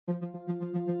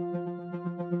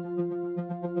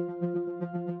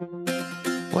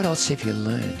What else have you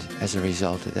learned as a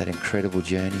result of that incredible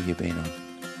journey you've been on?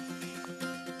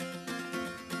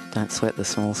 Don't sweat the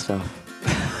small stuff.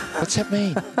 What's that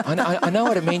mean? I know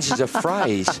what it means as a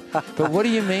phrase, but what do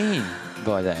you mean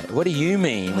by that? What do you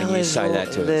mean when you say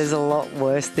that to us? There's a lot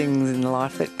worse things in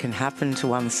life that can happen to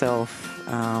oneself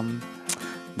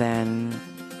than,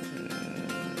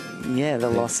 the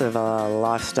loss of a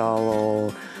lifestyle,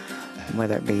 or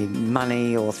whether it be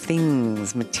money or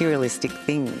things, materialistic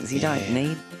things. You don't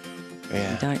need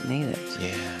it.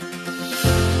 Yeah.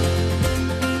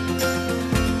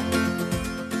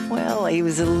 Well, he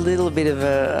was a little bit of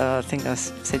I think I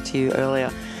said to you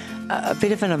earlier, a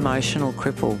bit of an emotional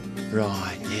cripple.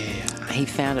 Right, yeah. He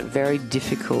found it very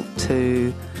difficult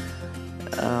to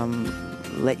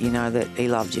let you know that he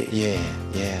loved you. Yeah,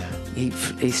 yeah.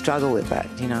 He struggled with that,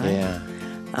 Yeah.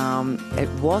 It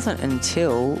wasn't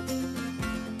until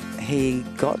he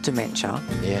got dementia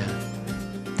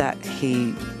that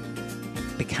he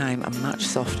became a much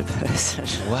softer person.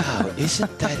 Wow,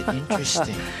 isn't that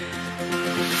interesting?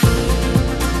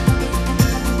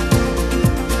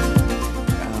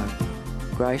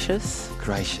 Gracious.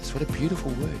 Gracious, what a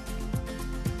beautiful word.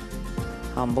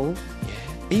 Humble. Yeah,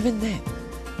 even then.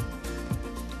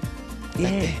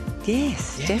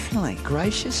 Yes, Yeah. definitely.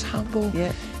 Gracious, humble.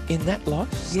 Yeah. In that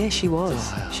life? Yeah, she was.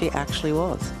 Wow. She actually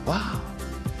was. Wow.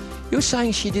 You're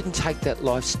saying she didn't take that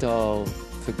lifestyle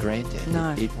for granted.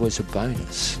 No. It was a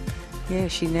bonus. Yeah,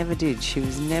 she never did. She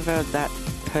was never that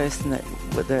person that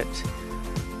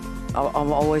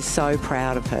I'm always so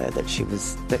proud of her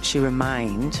that she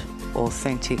remained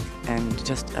authentic and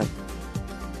just a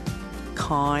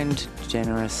kind,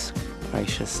 generous,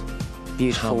 gracious,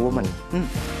 beautiful Humble. woman.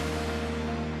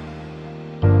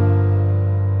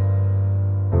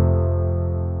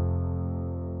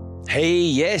 Hey,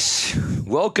 yes,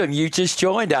 welcome. You just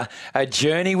joined a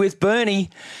journey with Bernie.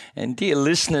 And dear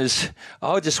listeners,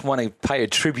 I just want to pay a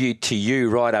tribute to you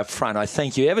right up front. I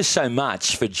thank you ever so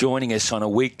much for joining us on a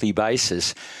weekly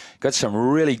basis. Got some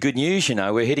really good news,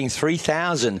 we're hitting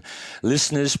 3,000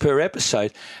 listeners per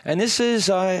episode. And this is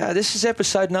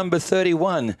episode number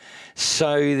 31.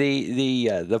 So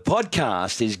the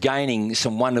podcast is gaining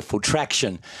some wonderful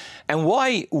traction. And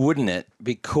why wouldn't it?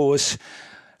 Because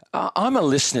I'm a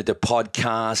listener to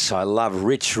podcasts. I love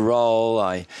Rich Roll.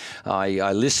 I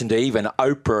listen to even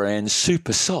Oprah and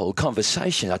Super Soul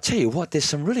Conversations. I tell you what, there's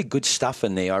some really good stuff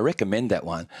in there. I recommend that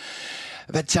one.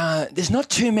 But there's not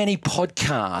too many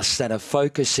podcasts that are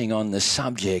focusing on the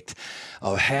subject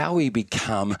of how we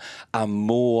become a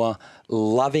more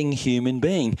loving human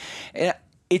being.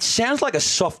 It sounds like a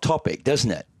soft topic,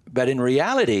 doesn't it? But in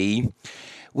reality,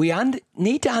 we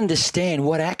need to understand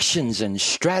what actions and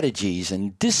strategies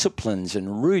and disciplines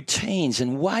and routines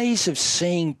and ways of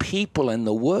seeing people in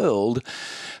the world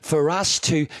for us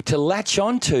to latch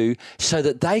onto so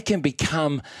that they can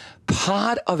become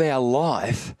part of our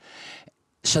life,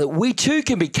 so that we too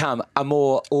can become a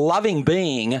more loving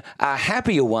being, a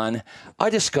happier one. I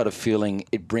just got a feeling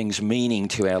it brings meaning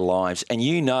to our lives. And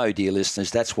dear listeners,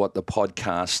 that's what the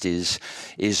podcast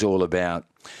is all about.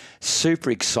 Super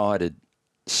excited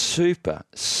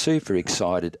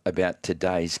about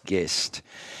today's guest.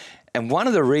 And one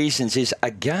of the reasons is,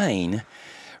 again,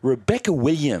 Rebecca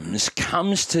Williams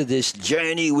comes to this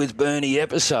Journey with Bernie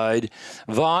episode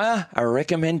via a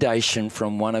recommendation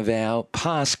from one of our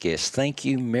past guests. Thank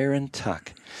you, Merrin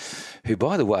Tuck, who,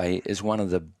 by the way, is one of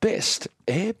the best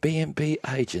Airbnb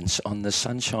agents on the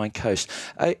Sunshine Coast.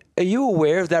 Are you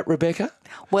aware of that, Rebecca?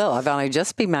 Well, I've only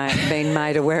just been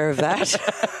made aware of that.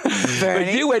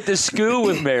 But you went to school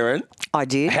with Merrin. I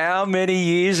did. How many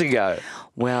years ago?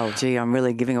 Well, gee, I'm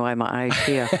really giving away my age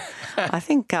here. I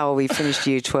think we finished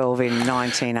year 12 in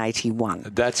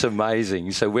 1981. That's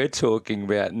amazing. So we're talking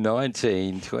about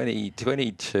 19, 20,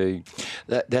 22.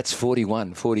 That's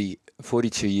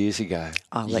 42 years ago.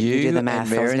 I'll let you do the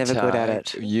math. I was never good at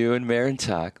it. You and Merrin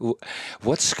Tuck.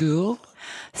 What school?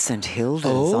 St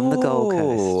Hilda's on the Gold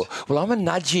Coast. Well, I'm a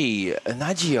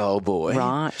nudgy old boy.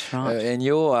 Right. And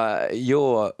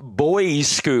your boys'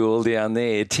 school down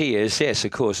there, TSS,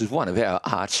 of course, is one of our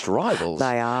arch rivals.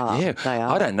 They are. Yeah, they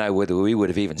are. I don't know whether we would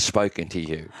have even spoken to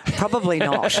you. Probably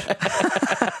not.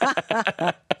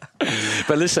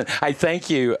 But listen, hey, thank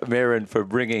you, Merrin, for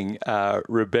bringing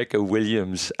Rebecca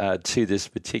Williams to this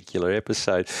particular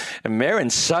episode. And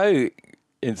Merrin's so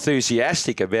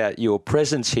enthusiastic about your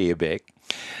presence here, Beck,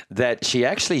 that she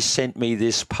actually sent me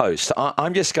this post.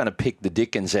 I'm just going to pick the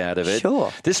dickens out of it.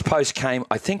 Sure. This post came,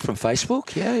 I think, from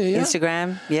Facebook. Yeah.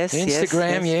 Instagram, yes.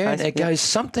 Instagram, yes, and it goes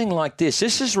something like this.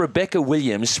 This is Rebecca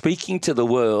Williams speaking to the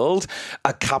world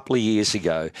a couple of years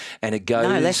ago. And it goes...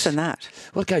 No, less than that.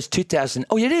 Well, it goes 2000...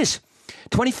 Oh, it is.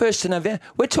 21st of November.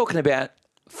 We're talking about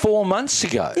 4 months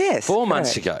ago. Yes, 4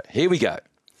 months ago. Here we go.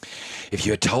 If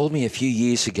you had told me a few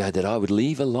years ago that I would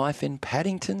leave a life in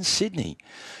Paddington, Sydney,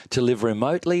 to live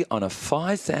remotely on a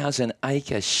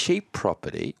 5,000-acre sheep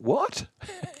property, what?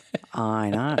 I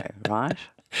know, right?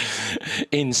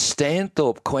 In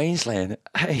Stanthorpe, Queensland.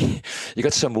 Hey, you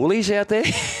got some woolies out there?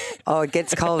 Oh, it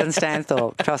gets cold in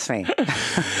Stanthorpe, trust me.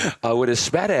 I would have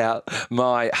spat out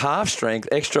my half-strength,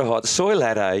 extra-hot soy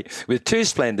latte with 2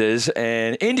 Splendors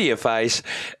and India face,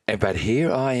 but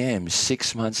here I am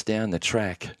 6 months down the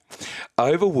track,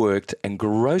 overworked and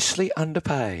grossly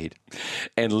underpaid,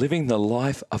 and living the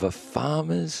life of a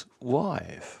farmer's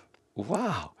wife.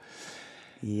 Wow.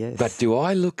 Yes. But do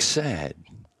I look sad?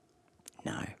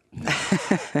 No.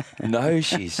 No,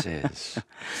 she says.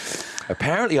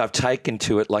 Apparently I've taken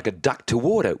to it like a duck to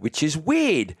water, which is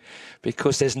weird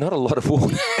because there's not a lot of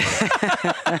water.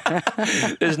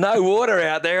 There's no water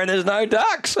out there and there's no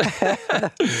ducks.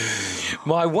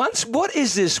 What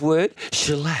is this word?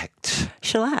 Shellacked.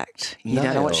 Shellacked. You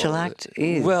don't know what shellacked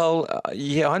is? Well,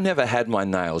 I never had my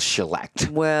nails shellacked.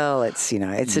 Well, it's a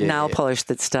nail polish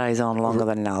that stays on longer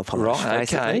than nail polish. Right,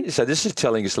 basically. okay. So this is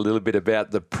telling us a little bit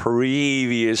about the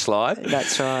previous life.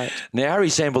 That's right. Now I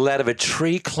resemble that of a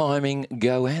tree-climbing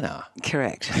goanna.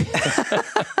 Correct.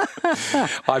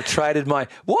 I've traded my...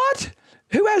 What?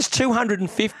 Who has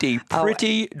 250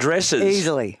 pretty dresses?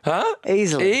 Easily. Huh?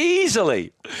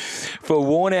 Easily. For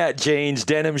worn-out jeans,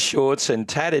 denim shorts and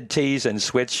tattered tees and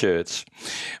sweatshirts.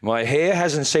 My hair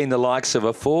hasn't seen the likes of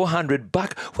a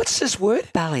 $400... What's this word?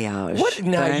 Balayage. What?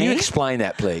 No, Bernie. you explain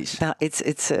that, please. It's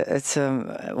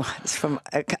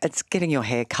getting your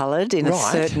hair coloured in a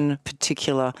certain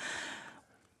particular...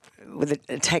 with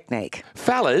a technique.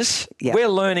 Fellas, Yeah. we're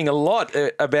learning a lot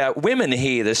about women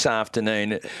here this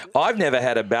afternoon. I've never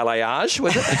had a balayage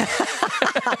with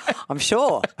it. I'm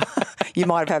sure. You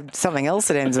might have had something else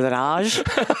that ends with an age.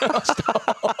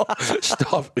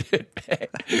 Stop it.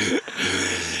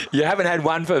 You haven't had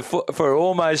one for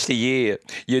almost a year.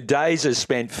 Your days are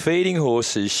spent feeding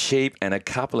horses, sheep, and a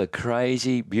couple of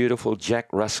crazy, beautiful Jack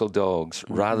Russell dogs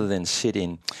rather than sit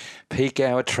in peak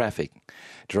hour traffic,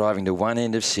 driving to one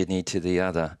end of Sydney to the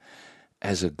other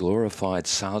as a glorified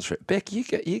sales rep. Beck, you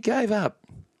gave up.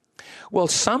 Well,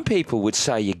 some people would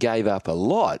say you gave up a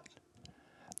lot.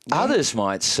 Yeah. Others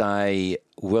might say,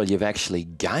 well, you've actually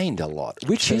gained a lot.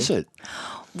 Which is it?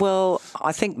 Well,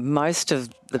 I think most of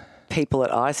the people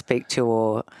that I speak to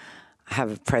or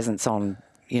have a presence on,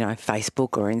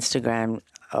 Facebook or Instagram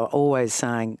are always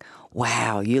saying,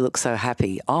 wow, you look so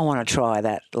happy. I want to try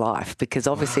that life because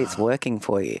obviously it's working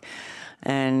for you.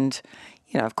 And,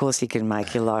 of course you can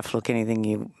make your life look anything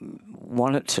you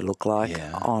want it to look like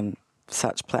on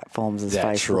such platforms as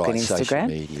Facebook and Instagram. Social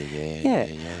media,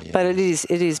 yeah. But it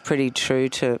is pretty true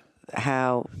to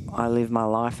how I live my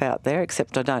life out there,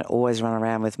 except I don't always run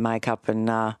around with makeup and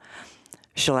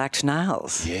shellacked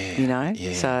nails,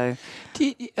 Yeah. So,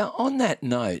 on that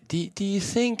note, do you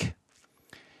think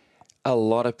a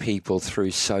lot of people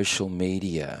through social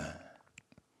media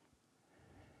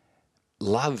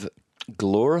love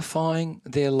glorifying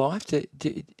their life?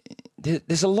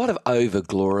 There's a lot of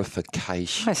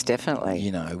over-glorification. Most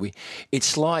definitely.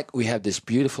 It's like we have this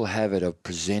beautiful habit of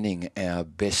presenting our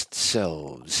best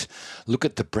selves. Look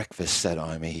at the breakfast that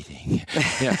I'm eating.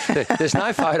 There's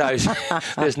no photos.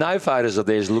 There's no photos of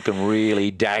theirs looking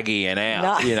really daggy and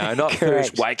out. No, not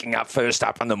first waking up first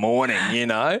up in the morning.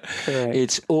 Correct.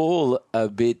 It's all a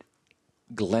bit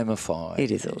glamified. It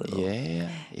is a little. Yeah.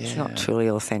 It's not truly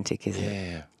authentic, is it?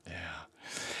 Yeah.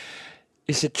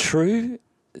 Is it true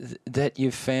that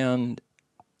you found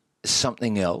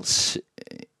something else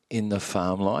in the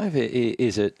farm life?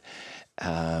 Is it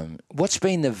what's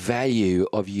been the value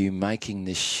of you making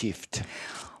this shift?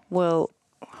 Well,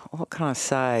 what can I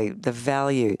say? The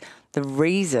value, the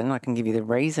reason, I can give you the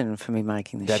reason for me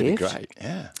making the shift. That'd be great,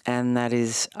 yeah. And that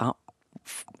is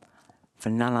for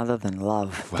none other than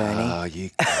love, Bernie. Wow, you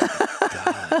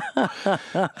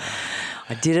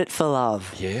I did it for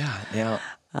love. Yeah. Now,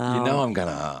 I'm going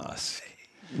to ask.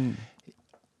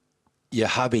 Your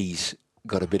hubby's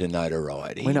got a bit of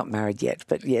notoriety. We're not married yet,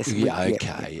 but yes.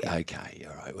 Okay.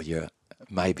 All right. Well, you're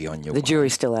maybe on your way. The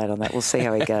jury's still out on that. We'll see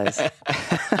how it goes.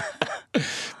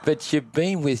 But you've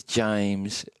been with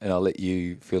James, and I'll let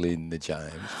you fill in the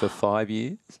James, for 5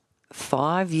 years?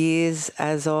 5 years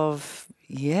as of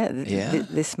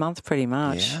this month pretty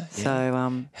much. Yeah.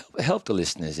 So help the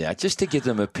listeners out, just to give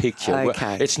them a picture.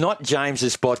 Okay. It's not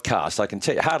James's podcast, I can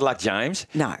tell you. Hard luck, James.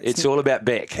 No. It's all about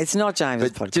Beck. It's not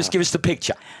James's podcast. Just give us the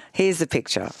picture. Here's the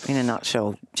picture in a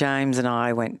nutshell. James and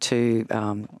I went to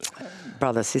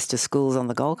brother-sister schools on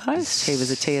the Gold Coast. He was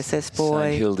a TSS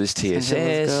boy. St Hilda's TSS. St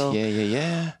Hilda's girl.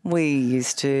 Yeah. We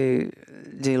used to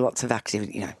do lots of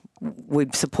activity,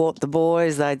 We'd support the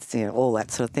boys, they'd, all that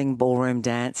sort of thing, ballroom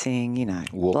dancing,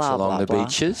 Walks blah, along blah, the blah.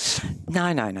 beaches.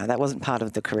 No, that wasn't part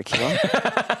of the curriculum.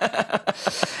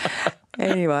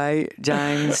 Anyway,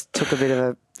 James took a bit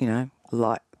of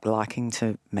a, liking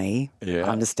to me,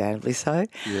 understandably so.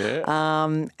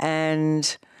 Yeah.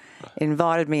 And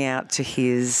invited me out to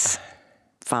his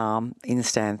farm in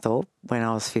Stanthorpe when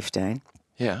I was 15.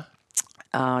 Yeah.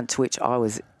 To which I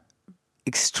was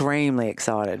extremely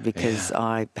excited because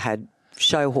I had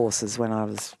show horses when I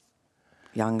was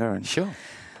younger and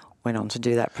went on to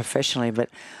do that professionally. But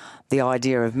the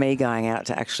idea of me going out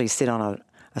to actually sit on an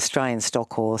Australian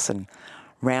stock horse and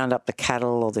round up the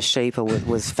cattle or the sheep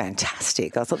was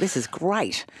fantastic. I thought, this is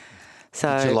great.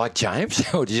 So, did you like James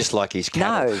or did you just like his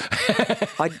cattle?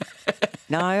 I'll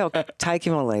take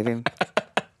him or leave him.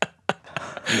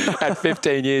 At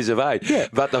 15 years of age. Yeah.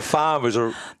 But the farm was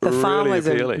The farm was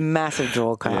appealing. a massive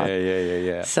draw card.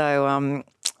 Yeah. So,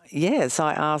 so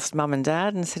I asked Mum and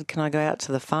Dad and said, can I go out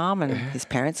to the farm and his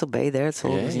parents will be there? It's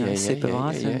all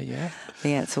supervised. Yeah.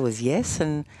 The answer was yes.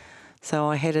 And so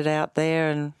I headed out there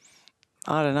and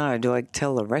I don't know, do I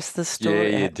tell the rest of the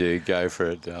story? Yeah, you do. Go for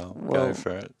it, Dale. Well, Go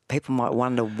for it. People might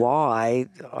wonder why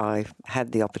I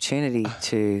had the opportunity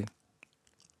to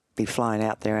be flown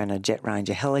out there in a Jet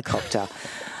Ranger helicopter.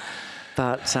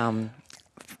 But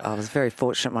I was very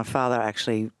fortunate. My father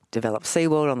actually developed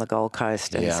Seaworld on the Gold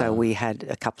Coast, and so we had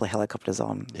a couple of helicopters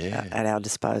on at our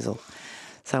disposal.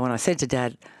 So when I said to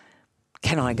Dad,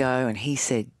 can I go? And he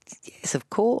said, yes, of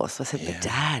course. I said, but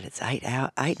Dad, it's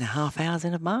 8.5 hours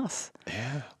in a bus.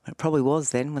 Yeah. It probably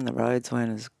was then when the roads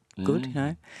weren't as good,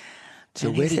 So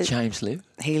and where did James live?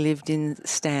 He lived in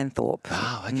Stanthorpe.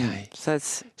 Oh, okay. So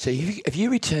have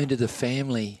you returned to the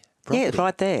family property? Yeah, it's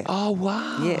right there. Oh,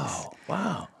 wow. Yes.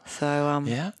 Wow. So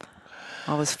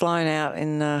I was flown out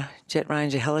in a Jet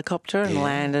Ranger helicopter and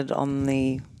landed on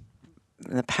the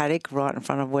paddock right in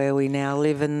front of where we now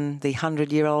live in the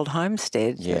 100-year-old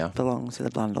homestead that belongs to the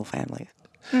Blundell family.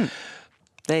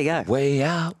 There you go. Way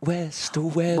out west to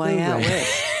where Way out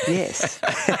west. Yes.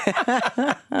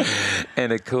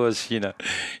 And of course,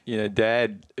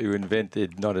 Dad,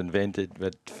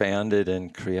 who founded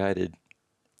and created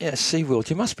Seaworld.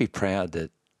 You must be proud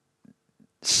that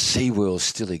Seaworld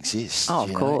still exists. Oh,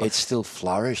 of course. It's still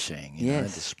flourishing,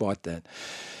 despite that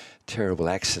terrible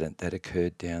accident that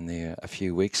occurred down there a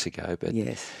few weeks ago. But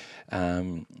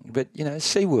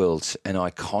Seaworld's an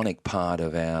iconic part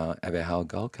of our whole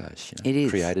Gold Coast. It is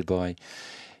created by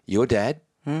your dad,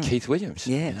 Keith Williams.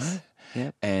 Yes,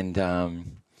 and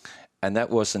that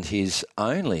wasn't his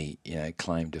only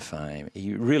claim to fame.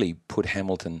 He really put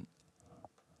Hamilton.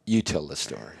 You tell the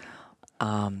story.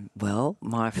 Well,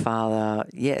 my father,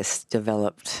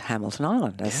 developed Hamilton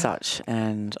Island as such.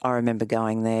 And I remember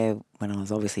going there when I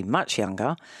was obviously much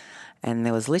younger and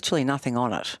there was literally nothing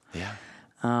on it. Yeah.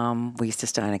 We used to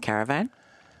stay in a caravan.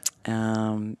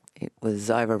 It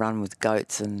was overrun with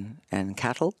goats and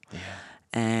cattle. Yeah.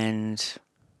 And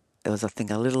there was, I think,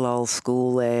 a little old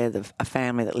school there. A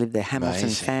family that lived there, Hamilton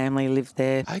family, lived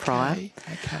there prior. Okay.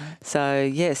 So,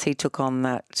 yes, he took on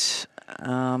that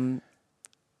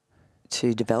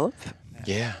to develop.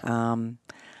 Yeah. And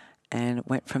it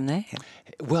went from there.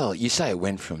 Well, you say it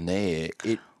went from there.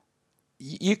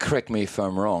 You correct me if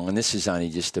I'm wrong, and this is only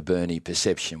just a Bernie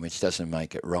perception, which doesn't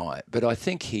make it right. But I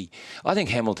think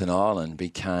Hamilton Island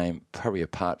became, probably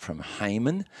apart from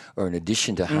Hayman, or in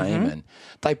addition to Hayman,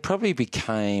 they probably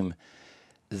became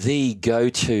the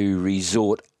go-to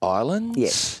resort islands.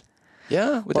 Yes.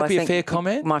 Yeah? Would that be a fair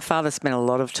comment? My father spent a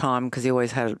lot of time, because he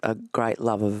always had a great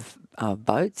love of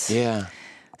boats. Yeah.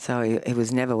 So he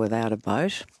was never without a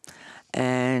boat.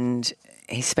 And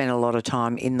he spent a lot of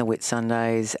time in the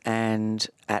Whitsundays and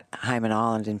at Hayman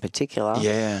Island in particular.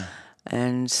 Yeah.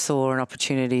 And saw an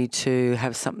opportunity to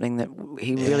have something that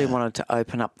he really wanted to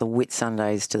open up the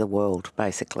Whitsundays to the world,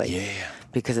 basically. Yeah.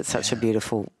 Because it's such a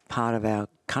beautiful part of our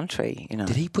country, Did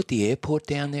he put the airport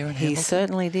down there in Hamilton? He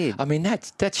certainly did. I mean,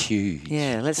 that's huge.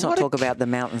 Yeah, let's not talk about the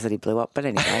mountains that he blew up. But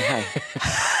anyway, hey.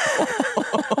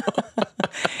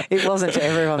 It wasn't to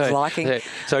everyone's liking.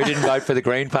 So he didn't vote for the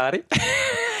Green Party?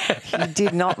 He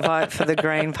did not vote for the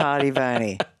Green Party,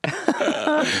 Bernie.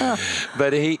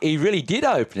 But he really did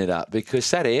open it up, because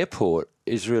that airport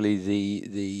is really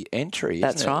the entry.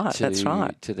 That's isn't it, right. That's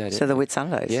right. To that. So the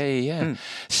Whitsundays. Yeah.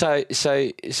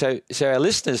 So our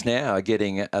listeners now are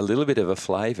getting a little bit of a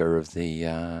flavour of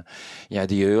the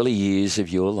the early years of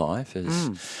your life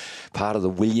as part of the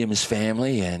Williams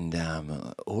family, and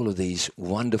all of these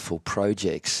wonderful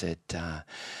projects that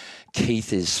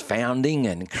Keith is founding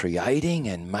and creating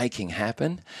and making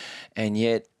happen, and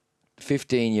yet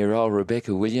 15-year-old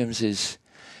Rebecca Williams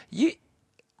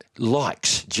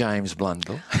likes James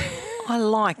Blundell. I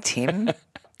liked him.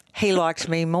 He liked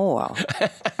me more.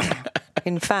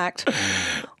 In fact,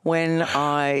 when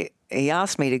he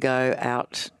asked me to go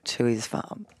out to his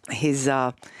farm, his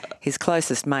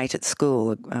closest mate at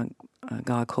school, a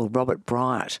guy called Robert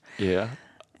Bryant,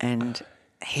 and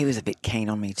he was a bit keen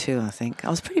on me too, I think. I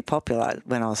was pretty popular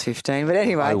when I was 15, but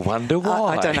anyway. I wonder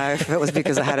why. I don't know if it was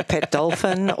because I had a pet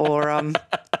dolphin or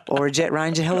a Jet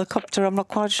Ranger helicopter. I'm not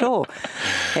quite sure.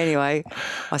 Anyway,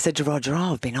 I said to Roger,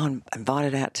 I've been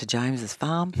invited out to James's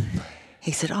farm.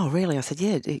 He said, oh, really? I said,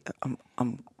 yeah,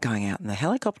 I'm going out in the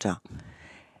helicopter.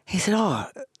 He said, oh,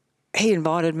 he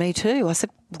invited me too. I said,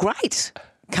 great,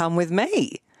 come with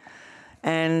me.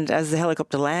 And as the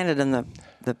helicopter landed in the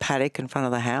paddock in front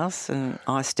of the house, and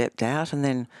I stepped out, and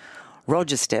then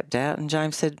Roger stepped out, and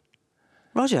James said,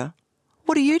 Roger,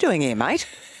 what are you doing here, mate?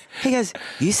 He goes,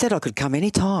 you said I could come any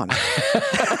time.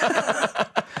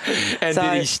 And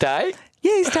did he stay?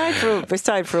 Yeah, he stayed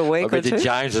for a week or two.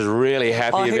 James was really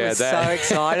happy about that. He was so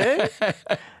excited.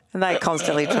 And they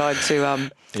constantly tried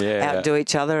to outdo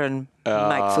each other and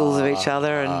make fools of each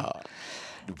other. And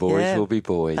boys will be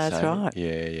boys. That's right.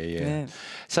 Yeah.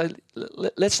 So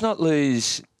let's not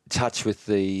lose touch with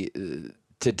the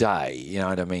today, you know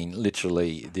what I mean,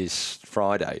 literally this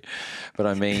Friday. But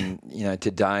I mean,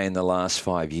 today in the last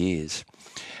 5 years.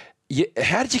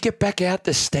 How did you get back out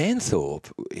to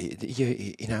Stanthorpe?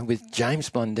 With James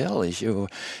Blundell as your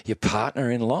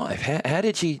partner in life. How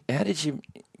did you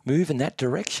move in that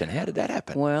direction? How did that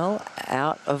happen? Well,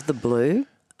 out of the blue,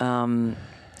 I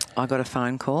got a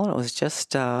phone call. It was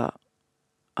just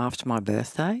after my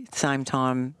birthday, same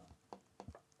time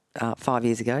 5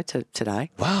 years ago to today.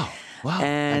 Wow.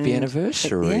 And happy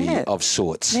anniversary of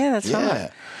sorts. Yeah, that's right.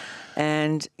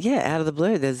 And, out of the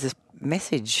blue, there's this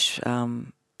message.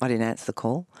 I didn't answer the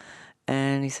call.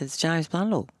 And he says, James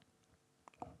Blundell.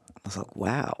 I was like,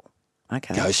 wow.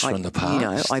 Okay. Ghost from the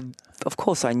past. Of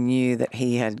course I knew that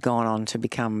he had gone on to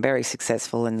become very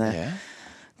successful in the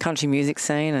country music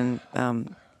scene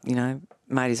and,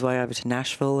 made his way over to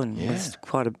Nashville and was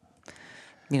quite a,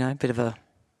 bit of a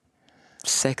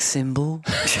sex symbol.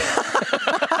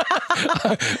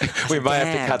 We may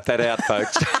have to cut that out,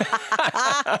 folks.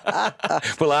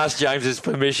 We'll ask James's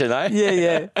permission, eh?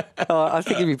 Yeah. Oh, I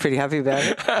think he'd be pretty happy about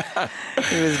it.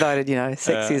 He was voted,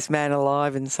 sexiest man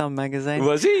alive in some magazine.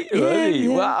 Was he? Yeah,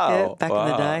 Wow. Back in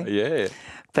the day. Yeah.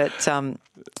 But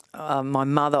my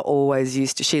mother always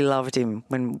she loved him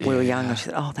when we were younger. She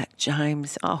said, oh, that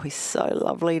James, he's so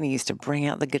lovely. And he used to bring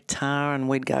out the guitar and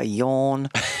we'd go, yawn.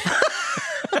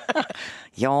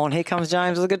 Yawn, here comes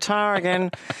James with the guitar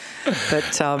again.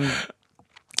 But, so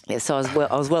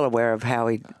I was well aware of how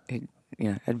he'd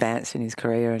advanced in his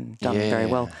career and done very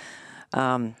well.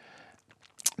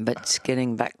 But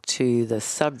getting back to the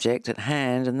subject at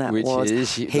hand, and that he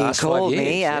called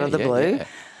me out of the blue.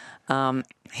 Yeah.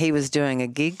 He was doing a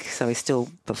gig, so he still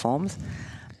performs,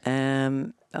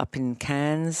 up in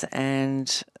Cairns,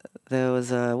 and there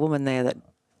was a woman there that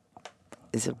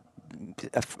is a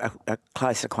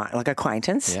close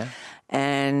acquaintance,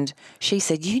 and she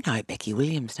said, "You know Becky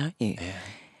Williams, don't you?" Yeah.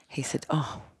 He said,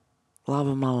 "Oh, love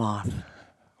of my life,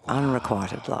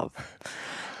 unrequited love."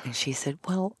 And she said,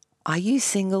 "Well, are you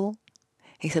single?"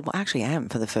 He said, "Well, actually, I am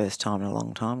for the first time in a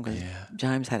long time because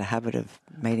James had a habit of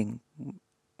meeting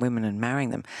women and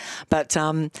marrying them." But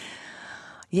so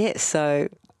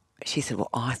she said, "Well,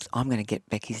 I'm going to get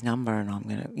Becky's number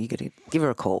and you got to give her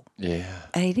a call." Yeah.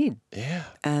 And he did. Yeah.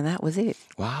 And that was it.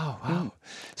 Wow. Mm.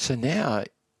 So now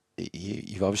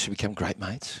you've obviously become great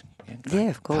mates.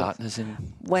 Of course. Partners in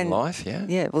life,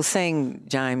 Yeah. Well, seeing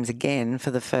James again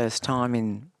for the first time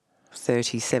in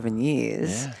 37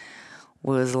 years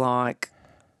was like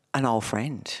an old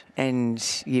friend,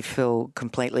 and you feel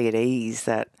completely at ease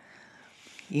that,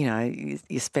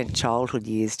 you spent childhood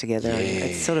years together. And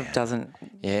it sort of doesn't,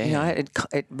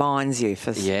 it binds you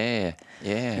for... Yeah.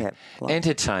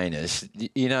 Entertain us.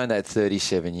 In that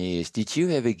 37 years, did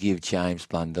you ever give James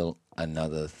Blundell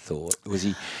another thought? Was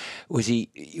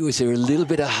there a little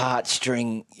bit of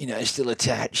heartstring, still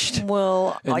attached?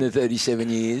 Well, in the 37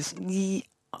 years?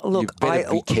 Look, you better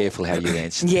be careful how you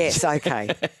answer. Yes,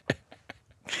 okay.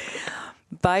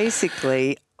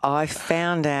 Basically, I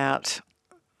found out,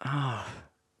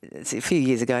 it's a few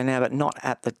years ago now, but not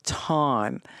at the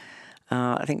time.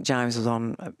 I think James was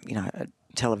on, a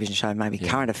television show, maybe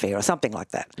Current Affair or something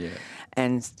like that. Yeah.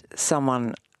 And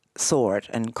someone saw it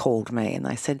and called me and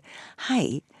they said,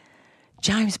 hey,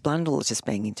 James Blundell is just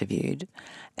being interviewed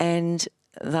and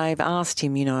they've asked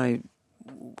him,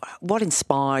 what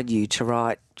inspired you to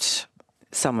write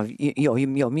some of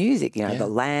your music, the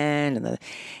land and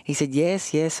he said,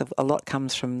 yes, a lot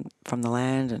comes from the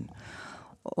land and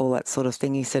all that sort of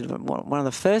thing. He said one of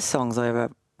the first songs I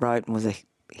ever wrote and was a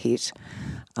hit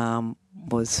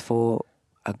was for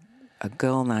a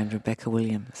girl named Rebecca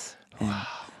Williams. And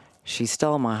she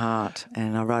stole my heart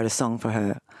and I wrote a song for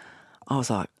her. I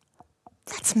was like,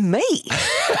 that's me.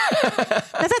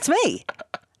 No, that's me.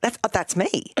 That's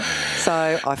me.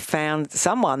 So I found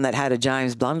someone that had a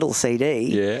James Blundell CD.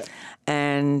 Yeah.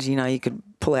 And, you could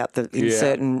pull out the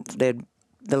insert and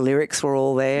the lyrics were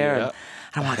all there. Yeah.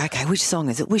 And I'm like, okay, which song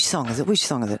is it? Which song is it? Which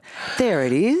song is it? There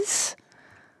it is.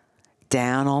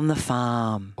 Down on the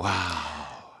farm. Wow.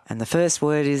 And the first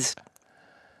word is,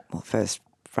 first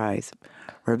phrase,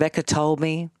 Rebecca told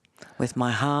me with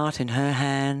my heart in her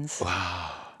hands.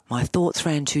 Wow. My thoughts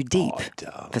ran too deep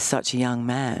for such a young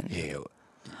man. Yeah.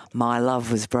 My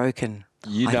love was broken. I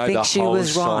think the she whole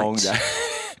was song. right.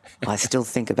 I still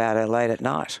think about her late at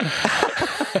night.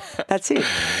 That's it.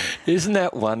 Isn't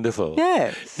that wonderful?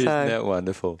 Yeah. Isn't that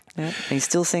wonderful? Yeah, he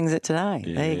still sings it today.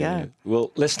 Yeah. There you go.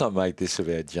 Well, let's not make this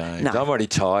about James. No. I'm already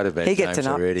tired about James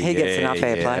already. He gets enough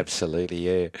airplay. Yeah, absolutely,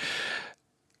 yeah.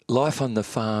 Life on the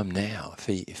farm now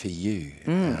for you.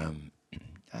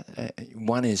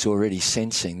 One is already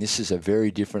sensing this is a very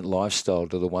different lifestyle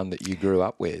to the one that you grew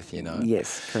up with,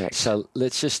 Yes, correct. So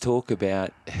let's just talk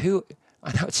about who.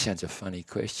 I know it sounds a funny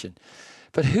question,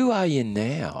 but who are you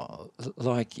now?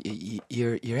 Like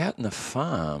you're out in the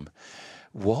farm.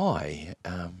 Why?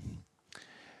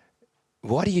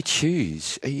 Why do you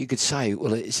choose? You could say,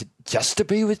 well, is it just to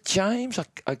be with James?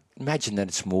 I imagine that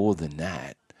it's more than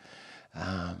that.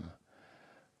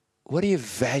 What do you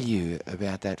value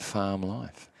about that farm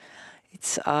life?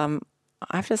 It's I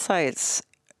have to say it's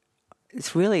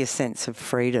really a sense of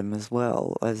freedom as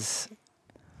well as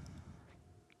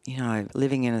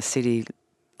living in a city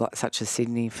like such as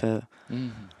Sydney for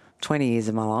 20 years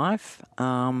of my life.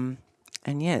 And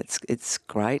it's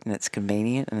great and it's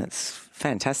convenient and it's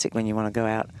fantastic when you want to go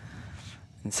out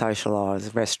and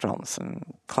socialise, restaurants and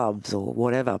clubs or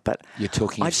whatever. But you're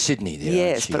talking Sydney there,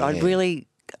 yes, aren't you? but I'd really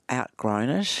outgrown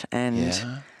it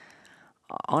and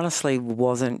honestly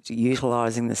wasn't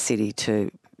utilising the city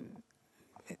to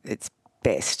its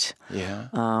best. Yeah.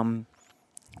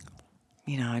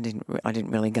 I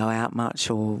didn't really go out much,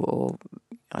 or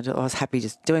I was happy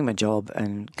just doing my job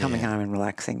and coming home and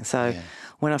relaxing. So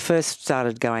when I first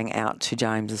started going out to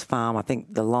James's farm, I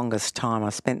think the longest time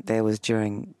I spent there was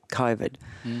during COVID,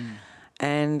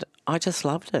 and I just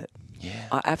loved it. Yeah,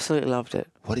 I absolutely loved it.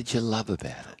 What did you love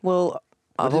about it? Well,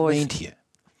 what did it mean to you?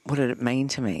 What did it mean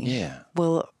to me? Yeah.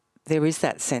 Well, there is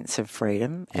that sense of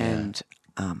freedom and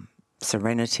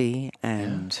serenity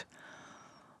and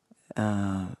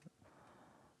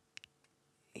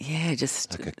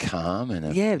just like a calm and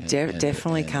a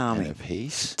definitely calming and a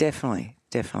peace. Definitely.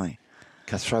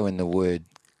 Can I throw in the word?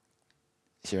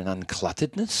 Is there an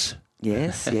unclutteredness?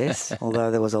 Yes.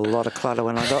 Although there was a lot of clutter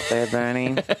when I got there,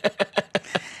 Bernie.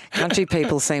 Country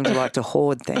people seem to like to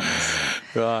hoard things.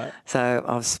 Right. So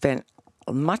I've spent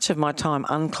much of my time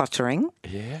uncluttering.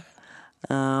 Yeah.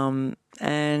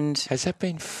 And has that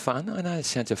been fun? I know it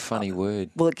sounds a funny word.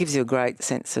 Well, it gives you a great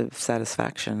sense of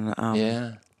satisfaction.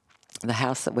 The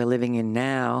house that we're living in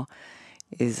now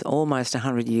is almost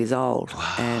 100 years old.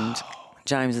 Wow. And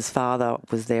James's father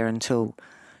was there until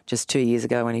just 2 years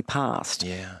ago when he passed.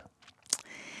 Yeah.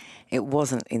 It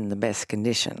wasn't in the best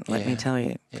condition, let me tell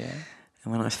you. Yeah.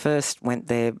 And when I first went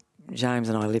there, James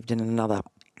and I lived in another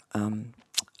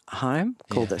home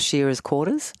called the Shearers'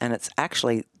 Quarters, and it's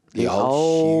actually the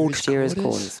old Shearers'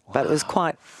 Quarters. Wow. But it was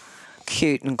quite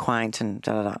cute and quaint and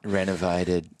da-da-da.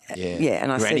 Renovated, Yeah,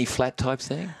 and I granny flat type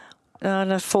thing?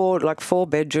 No, four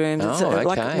bedrooms. Oh, it's okay.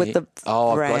 like with the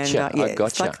veranda. I gotcha.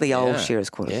 It's like the old Shearers'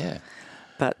 Quarters. Yeah.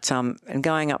 But and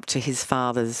going up to his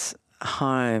father's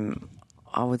home,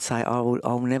 I would say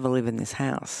I'll never live in this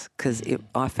house because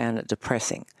I found it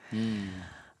depressing.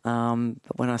 But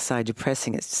when I say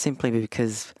depressing, it's simply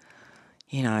because,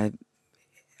 I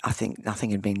think nothing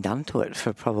had been done to it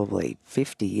for probably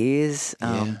 50 years.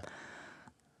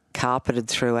 Carpeted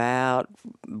throughout.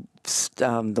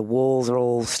 The walls are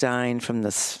all stained from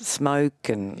the smoke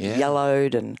and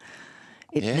yellowed, and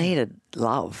it needed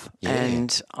love. Yeah.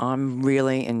 And I'm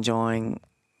really enjoying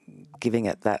giving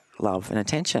it that love and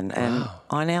attention. And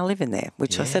I now live in there,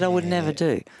 which I said I would never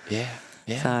do. Yeah.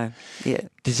 Yeah. So, yeah.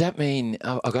 Does that mean,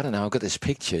 I've got to know, I've got this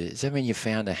picture. Does that mean you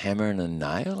found a hammer and a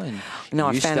nail? And No,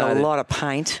 I found a lot of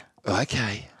paint.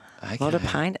 Okay. A lot of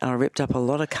paint. And I ripped up a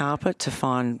lot of carpet to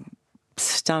find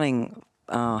stunning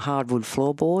hardwood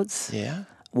floorboards. Yeah.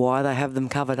 Why they have them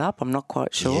covered up, I'm not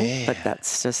quite sure. Yeah. But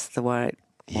that's just the way it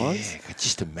was. Yeah, I could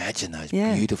just imagine those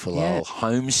beautiful old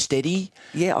homesteady.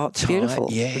 Yeah, it's beautiful.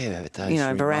 Yeah,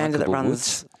 those veranda that runs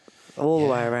woods. all the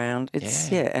way around.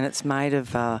 It's and it's made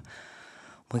of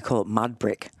we call it mud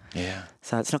brick. Yeah.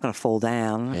 So it's not going to fall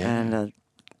down, and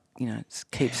it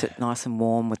keeps it nice and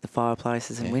warm with the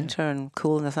fireplaces in winter and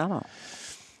cool in the summer.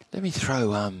 Let me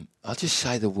throw. I'll just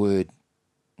say the word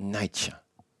nature.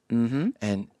 Mm-hmm.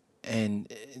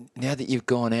 And now that you've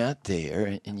gone out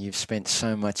there and you've spent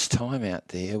so much time out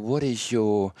there, what is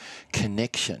your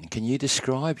connection? Can you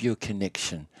describe your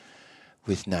connection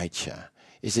with nature?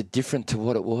 Is it different to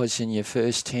what it was in your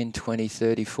first 10, 20,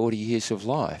 30, 40 years of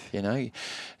life? You know,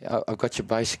 I've got you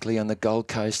basically on the Gold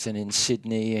Coast and in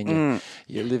Sydney, and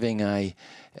you're living an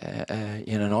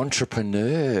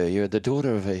entrepreneur. You're the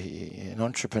daughter of an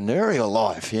entrepreneurial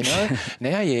life, you know.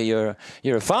 Now you're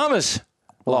a farmer's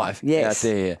life out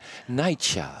there.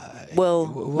 Nature. Well,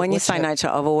 when you say nature,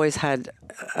 I've always had,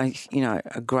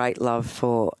 a great love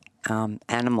for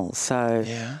animals. So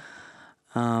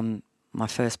my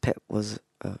first pet was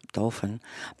a dolphin,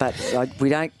 but we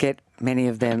don't get many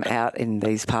of them out in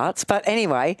these parts. But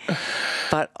anyway,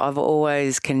 I've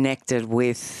always connected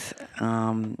with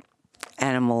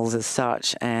animals as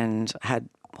such, and had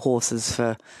horses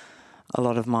for a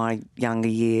lot of my younger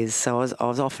years. So I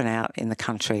was often out in the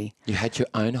country. You had your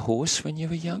own horse when you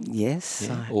were young? Yes.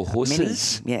 Yeah. Or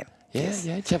horses? Many. Yeah. Yeah, yes.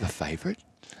 Yeah. Do you have a favourite?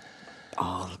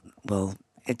 Oh, well,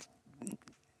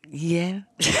 yeah.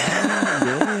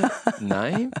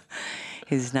 Name?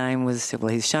 His name was,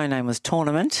 his show name was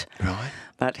Tournament. Right.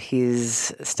 But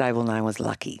his stable name was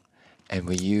Lucky. And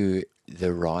were you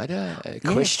the rider,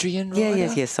 equestrian rider?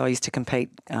 Yes. So I used to compete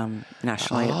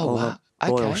nationally at all the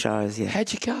royal shows. Yeah.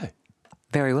 How'd you go?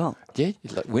 Very well. Yeah,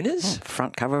 like winners?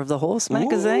 Front cover of the Horse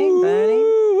magazine, Bernie.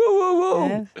 Whoa.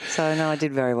 Yeah. So, no, I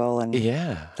did very well. And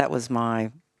that was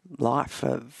my life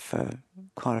for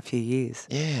quite a few years.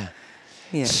 Yeah.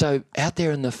 Yeah. So out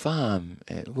there on the farm,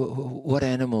 what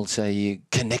animals are you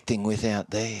connecting with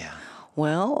out there?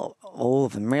 Well, all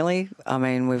of them, really. I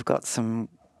mean, we've got some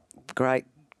great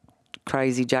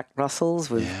crazy Jack Russells.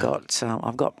 We've got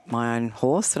I've got my own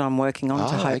horse that I'm working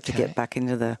on to get back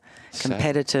into the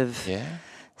competitive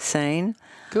scene.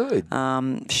 Good.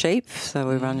 Sheep, so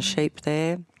we run sheep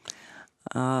there.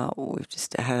 We've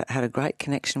just had a great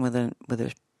connection with a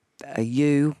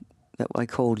ewe that we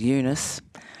called Eunice.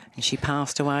 And she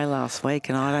passed away last week,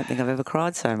 and I don't think I've ever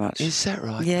cried so much. Is that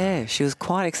right? Yeah, she was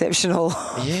quite exceptional.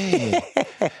 Yeah.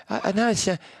 I know.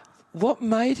 So what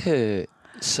made her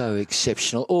so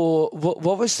exceptional, or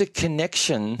what was the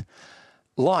connection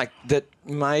like that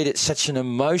made it such an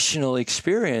emotional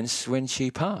experience when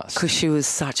she passed? Because she was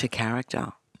such a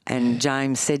character. And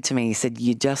James said to me, he said,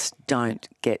 you just don't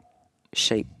get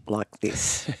sheep like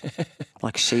this.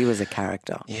 Like she was a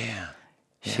character. Yeah.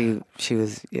 She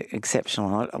was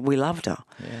exceptional. We loved her.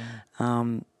 Yeah.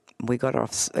 We got her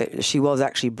off. She was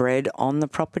actually bred on the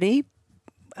property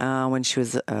when she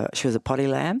was a potty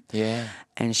lamb. Yeah.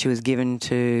 And she was given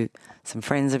to some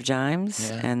friends of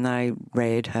James, and they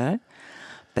reared her.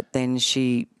 But then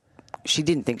she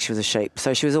didn't think she was a sheep,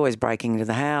 so she was always breaking into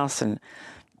the house and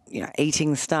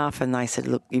eating stuff. And they said,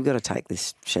 "Look, you've got to take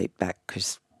this sheep back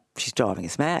because she's driving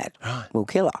us mad. Right. We'll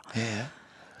kill her." Yeah.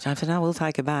 James said, "No, we'll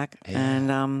take her back,"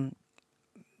 and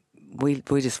we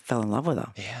just fell in love with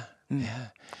her. Yeah, yeah.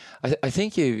 I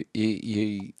think you've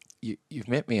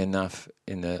met me enough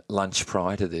in the lunch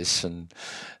prior to this, and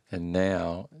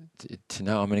now to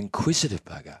know I'm an inquisitive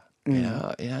bugger. You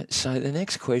know. So the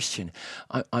next question,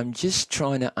 I'm just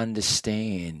trying to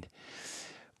understand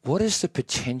what is the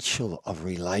potential of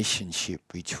relationship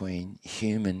between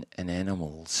human and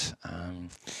animals.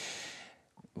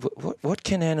 What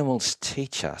can animals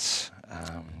teach us?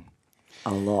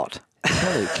 A lot.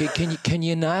 Can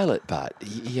you nail it, Bud?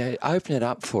 Open it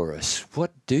up for us.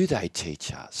 What do they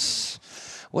teach us?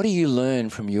 What do you learn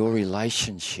from your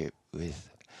relationship with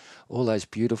all those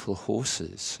beautiful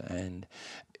horses and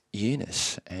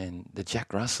Eunice and the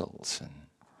Jack Russells?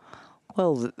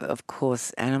 Well, of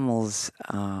course, animals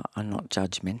are not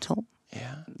judgmental.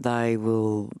 Yeah. They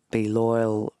will be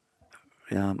loyal.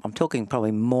 I'm talking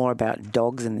probably more about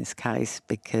dogs in this case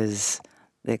because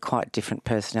they're quite different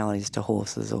personalities to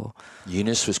horses. Or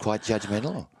Eunice was quite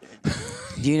judgmental.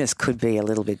 Eunice could be a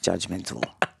little bit judgmental.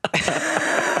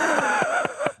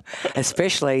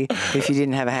 Especially if you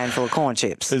didn't have a handful of corn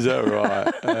chips. Is that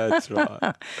right? That's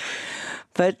right.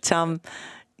 But,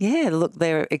 yeah, look,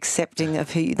 they're accepting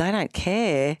of who they don't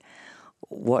care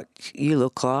what you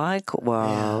look like.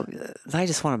 Well, they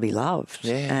just want to be loved.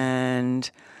 Yeah. And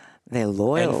they're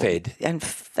loyal. And fed.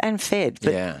 And fed.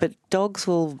 But, Yeah. but dogs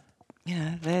will, you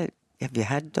know, have you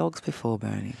had dogs before,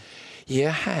 Bernie? Yeah,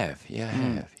 I have. Yeah, I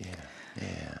have.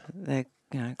 Yeah. They're,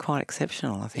 you know, quite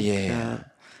exceptional, I think. Yeah.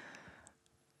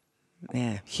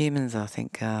 Yeah, humans, I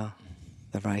think, are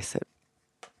the race that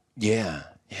Yeah.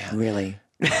 really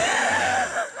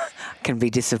can be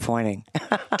disappointing.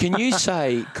 Could you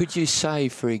say,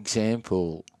 for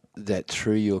example, that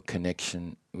through your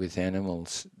connection with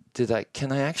animals, can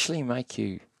they actually make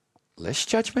you less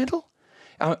judgmental?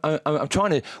 I'm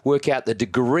trying to work out the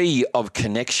degree of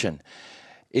connection.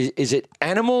 Is it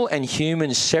animal and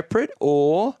human separate,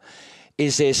 or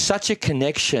is there such a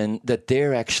connection that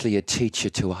they're actually a teacher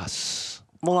to us?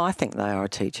 Well, I think they are a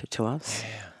teacher to us.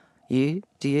 Yeah.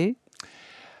 Do you?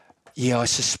 Yeah, I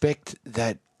suspect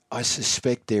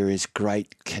there is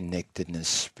great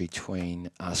connectedness between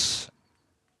us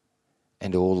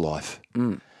and all life.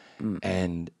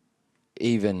 And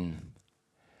even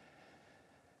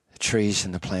the trees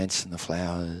and the plants and the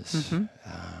flowers, the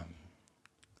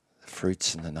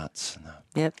fruits and the nuts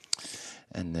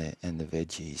and the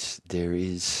veggies. There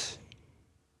is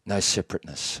no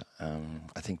separateness.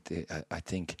 I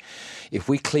think if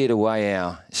we cleared away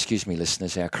our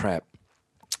crap,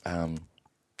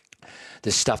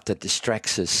 the stuff that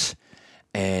distracts us,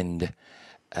 and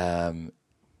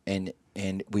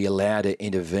we allow it to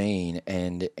intervene,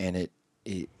 and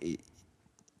if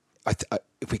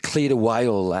we cleared away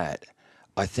all that,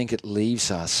 I think it leaves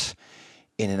us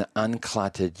in an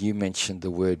uncluttered, you mentioned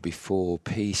the word before,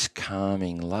 peace,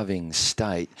 calming, loving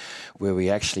state, where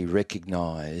we actually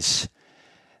recognise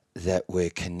that we're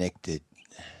connected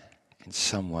in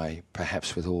some way,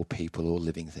 perhaps with all people, all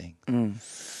living things.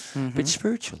 But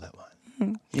spiritual, that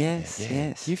one.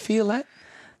 Yes. You feel that?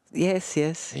 Yes.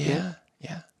 Yeah.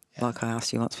 Like I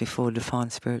asked you once before,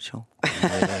 define spiritual.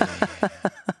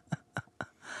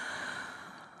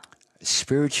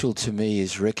 Spiritual to me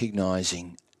is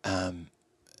recognising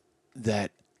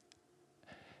that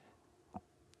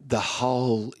the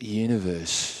whole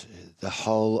universe, the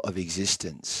whole of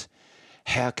existence,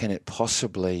 how can it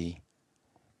possibly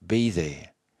be there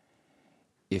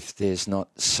if there's not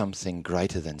something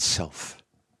greater than self?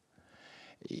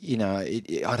 You know, I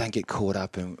don't get caught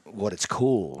up in what it's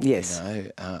called. Yes. You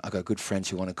know, I've got good friends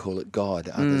who want to call it God.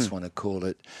 Others want to call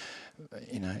it,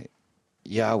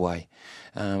 Yahweh.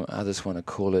 Others want to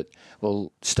call it,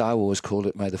 Star Wars called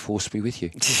it, May the Force be with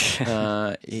you.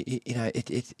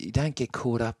 You don't get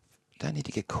caught up, don't need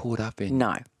to get caught up in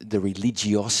the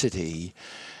religiosity,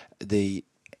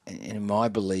 in my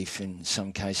belief, in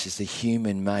some cases, the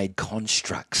human-made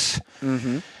constructs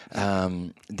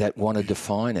that want to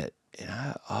define it. You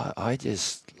know, I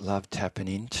just love tapping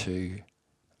into,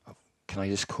 can I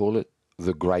just call it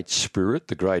the great spirit,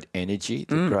 the great energy,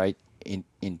 the great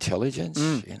intelligence,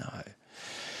 you know.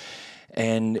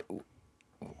 And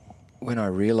when I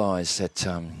realise that,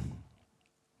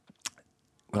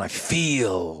 when I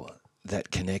feel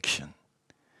that connection,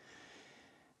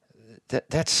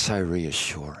 that's so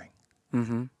reassuring.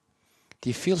 Do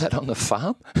you feel that on the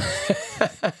farm?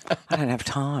 I don't have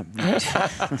time.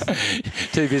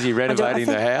 Too busy renovating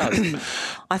the house.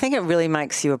 I think it really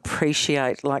makes you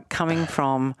appreciate, like, coming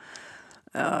from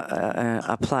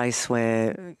a place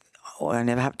where I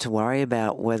never had to worry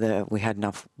about whether we had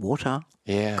enough water.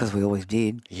 Yeah. Because we always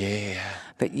did. Yeah.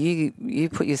 But you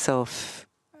put yourself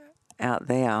out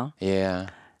there. Yeah.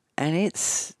 And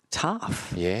it's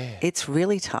tough. Yeah. It's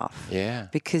really tough. Yeah.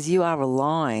 Because you are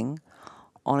relying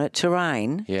on it to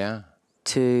rain. Yeah.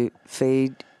 To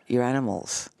feed your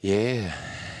animals. Yeah.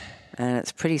 And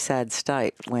it's a pretty sad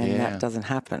state when that doesn't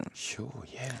happen. Sure,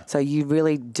 yeah. So you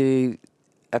really do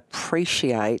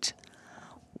appreciate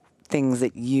things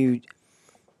that you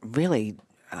really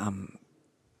don't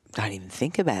even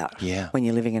think about when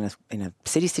you're living in a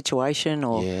city situation,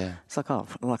 or it's like,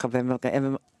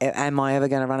 am I ever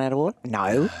going to run out of water?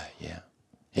 No.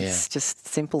 It's just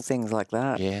simple things like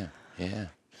that. Yeah.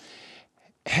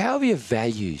 How have your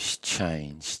values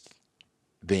changed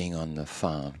being on the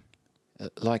farm?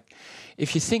 Like,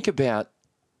 if you think about,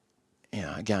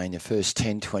 again, the first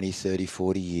 10, 20, 30,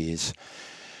 40 years,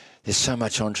 there's so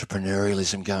much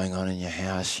entrepreneurialism going on in your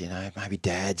house, maybe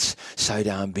dad's so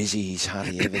darn busy, he's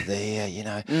hardly ever there,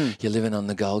 you're living on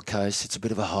the Gold Coast, it's a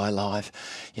bit of a high life,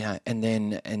 and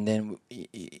then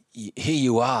here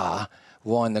you are,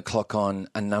 wind the clock on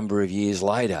a number of years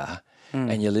later,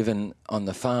 and you're living on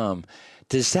the farm.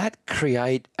 Does that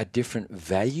create a different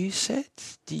value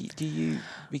set? Do you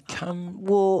become...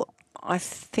 Well, I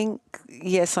think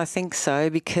so,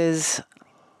 because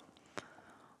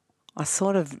I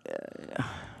sort of,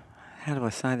 how do I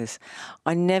say this?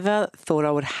 I never thought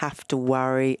I would have to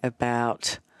worry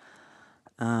about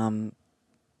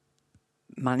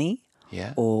money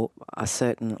or a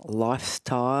certain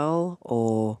lifestyle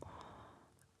or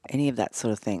any of that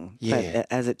sort of thing. Yeah. But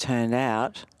as it turned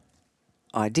out,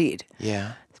 I did.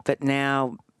 Yeah. But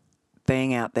now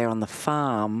being out there on the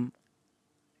farm,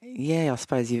 I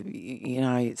suppose you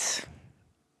know, it's...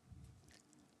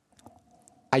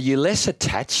 Are you less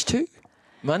attached to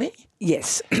money?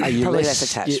 Yes, Are you probably less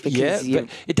attached. Because but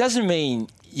it doesn't mean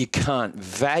you can't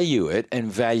value it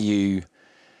and value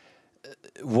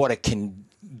what it can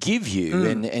give you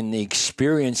and the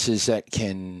experiences that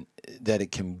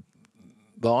it can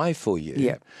buy for you.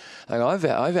 Yeah. Like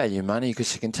I value money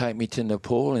because it can take me to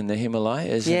Nepal in the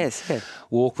Himalayas. Yes, and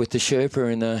walk with the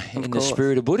Sherpa in the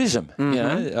spirit of Buddhism.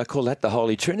 Mm-hmm. I call that the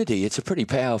Holy Trinity. It's a pretty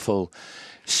powerful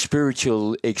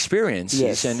spiritual experience.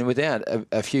 Yes. And without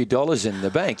a few dollars in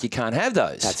the bank, you can't have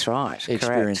those. That's right.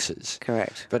 Experiences.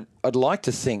 Correct. But I'd like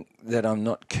to think that I'm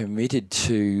not committed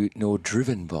to nor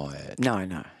driven by it.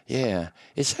 No. Yeah.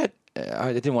 Is that...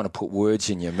 I didn't want to put words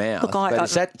in your mouth. Look,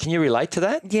 but can you relate to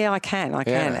that? Yeah, I can.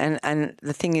 And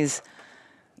the thing is,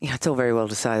 it's all very well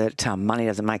to say that money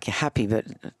doesn't make you happy, but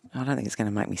I don't think it's going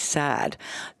to make me sad.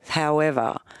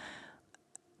 However,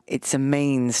 it's a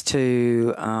means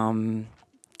to,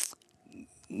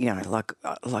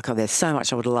 there's so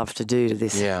much I would love to do to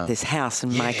this house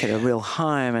and make it a real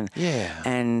home,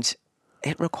 and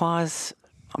it requires.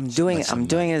 I'm doing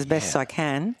it as best as I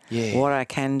can. Yeah. What I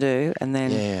can do, and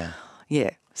then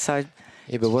So.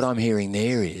 Yeah, but what I'm hearing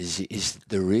there is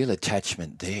the real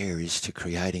attachment there is to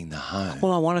creating the home.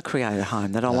 Well, I want to create a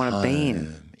home that I want to be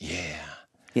in. Yeah.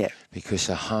 Yeah. Because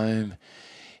a home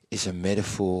is a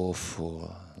metaphor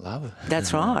for love.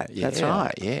 That's right. That's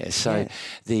right. Yeah. So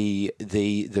the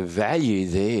value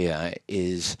there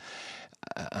is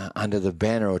under the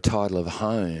banner or title of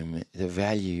home. The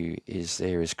value is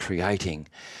there is creating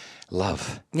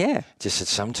love. Yeah. Just that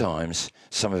sometimes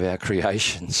some of our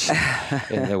creations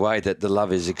in the way that the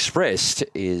love is expressed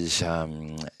is,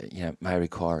 may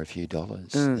require a few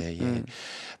dollars.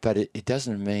 But it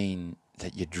doesn't mean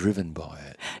that you're driven by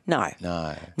it. No.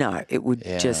 It would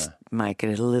just make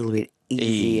it a little bit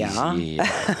easier.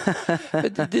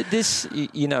 But this,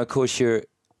 of course, you're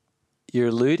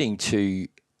alluding to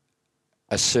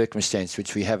a circumstance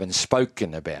which we haven't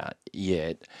spoken about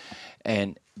yet.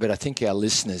 But I think our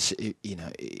listeners,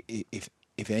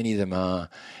 if any of them are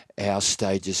our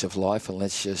stages of life, and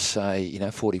let's just say,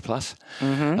 40 plus.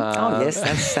 Mm-hmm. Yes,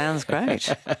 that sounds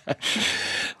great.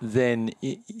 Then,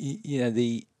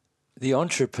 the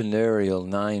entrepreneurial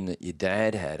name that your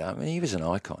dad had, I mean, he was an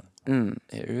icon.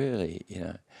 It really,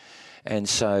 And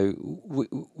so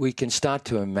we can start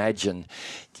to imagine.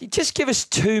 Just give us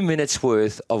 2 minutes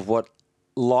worth of what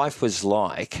life was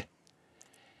like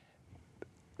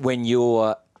when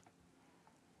you're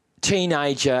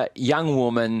teenager, young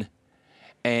woman,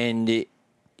 and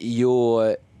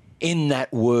you're in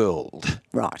that world.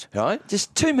 Right.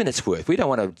 Just 2 minutes worth. We don't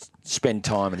want to spend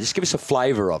time, and just give us a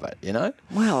flavour of it,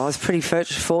 Well, I was pretty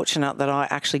fortunate that I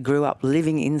actually grew up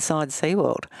living inside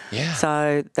Seaworld. Yeah.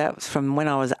 So that was from when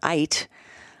I was 8.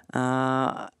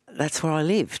 That's where I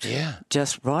lived. Yeah.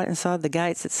 Just right inside the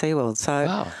gates at Seaworld. So.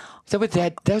 Wow. So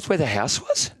that was where the house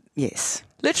was? Yes.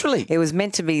 Literally. It was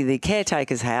meant to be the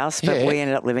caretaker's house, but we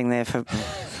ended up living there for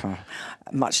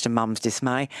much to Mum's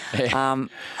dismay, a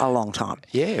long time.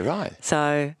 Yeah, right.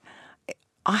 So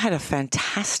I had a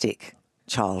fantastic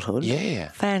childhood. Yeah.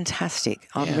 Fantastic.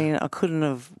 I mean, I couldn't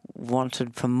have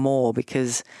wanted for more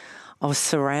because I was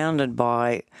surrounded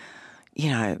by,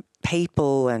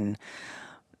 people and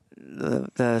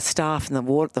the staff and the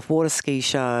water ski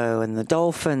show and the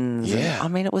dolphins. Yeah.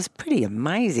 And, it was pretty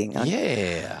amazing. I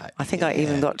think I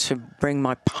even got to bring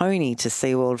my pony to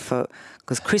Seaworld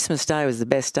because Christmas Day was the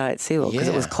best day at Seaworld because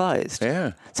it was closed.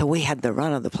 Yeah. So we had the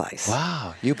run of the place.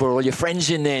 Wow. You brought all your friends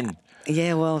in then.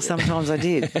 Yeah, well, sometimes I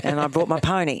did. And I brought my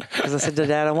pony because I said to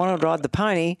Dad, I want to ride the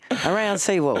pony around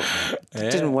Seaworld.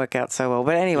 It didn't work out so well.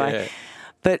 But anyway,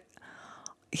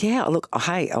 look,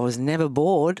 hey, I was never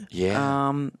bored.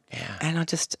 Yeah. And I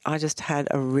just had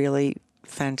a really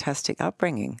fantastic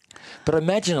upbringing. But I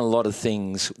imagine a lot of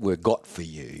things were got for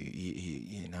you.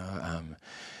 You know,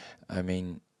 I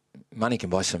mean, money can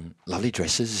buy some lovely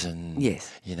dresses and,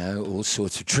 Yes. you know, all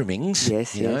sorts of trimmings,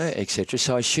 Yes, you know, yes. etc.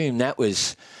 So I assume that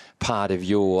was part of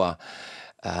your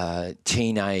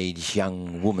teenage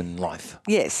young woman life.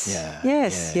 Yes. Yeah,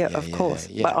 Yes. yeah, Yeah, yeah, of yeah, course.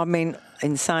 yeah. But I mean,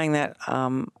 in saying that,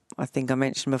 I think I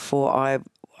mentioned before,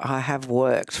 I have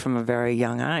worked from a very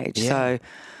young age. Yeah. So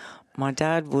my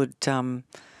dad would,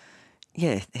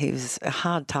 he was a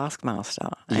hard taskmaster.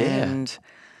 Yeah. And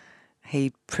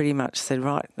he pretty much said,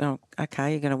 right,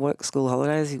 okay, you're going to work school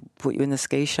holidays. He put you in the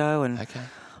ski show, and Okay.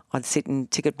 I'd sit in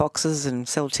ticket boxes and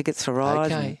sell tickets for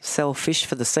rides Okay. and sell fish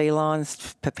for the sea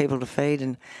lions for people to feed,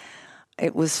 and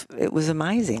it was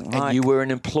amazing. And you were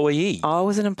an employee. I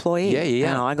was an employee,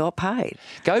 Yeah. and I got paid.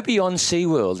 Go beyond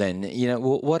Seaworld, then. You know,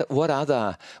 what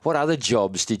other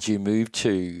jobs did you move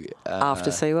to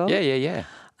After Seaworld? Yeah.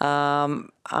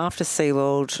 After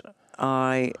Seaworld,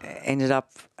 I ended up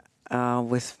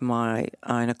with my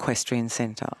own equestrian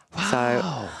centre. Wow.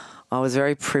 So I was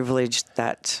very privileged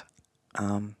that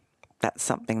that's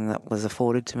something that was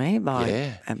afforded to me But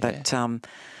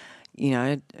you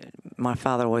know, my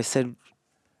father always said,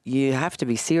 you have to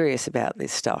be serious about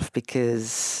this stuff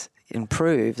and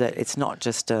prove that it's not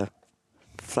just a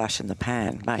flash in the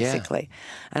pan, basically.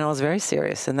 And I was very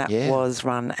serious, and that was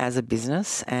run as a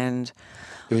business. And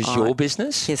it was your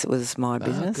business? Yes, it was my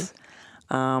business.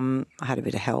 I had a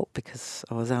bit of help because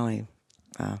I was only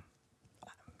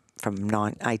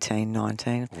from 18,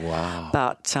 19. Wow.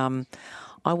 But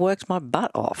I worked my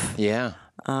butt off. Yeah.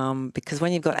 Because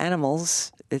when you've got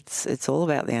animals, it's all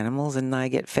about the animals, and they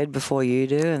get fed before you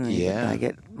do, and they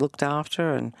get looked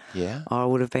after. And I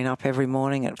would have been up every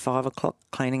morning at 5 o'clock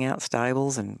cleaning out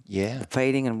stables and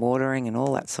feeding and watering and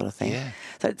all that sort of thing. Yeah.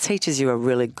 So it teaches you a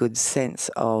really good sense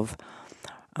of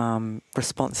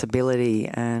responsibility,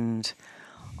 and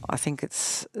I think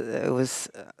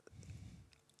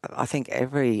I think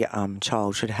every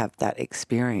child should have that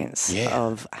experience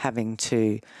of having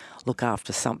to look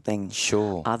after something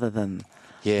other than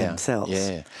themselves.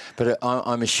 Yeah, but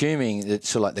I'm assuming that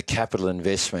sort of like the capital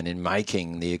investment in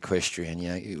making the equestrian,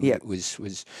 you know,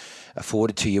 was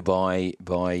afforded to you by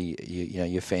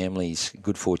your family's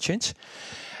good fortunes.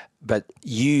 But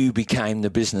you became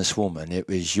the businesswoman. It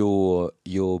was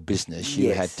your business.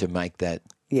 You had to make that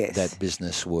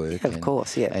business work. Of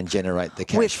course, and generate the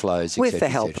cash flows, with et cetera,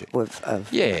 the help et cetera. of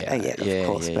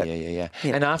course. Yeah.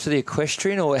 And after the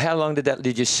equestrian, or how long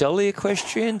did you sell the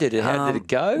equestrian? How did it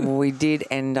go? We did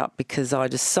end up, because I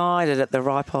decided at the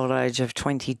ripe old age of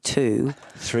 22.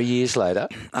 3 years later,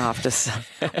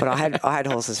 but I had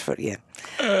horses for it.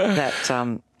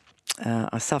 That.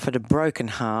 I suffered a broken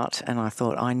heart, and I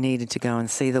thought I needed to go and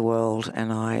see the world,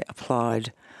 and I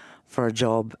applied for a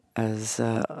job as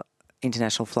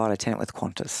international flight attendant with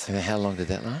Qantas. And how long did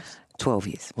that last? 12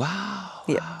 years. Wow.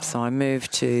 Yeah. So I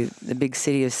moved to the big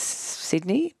city of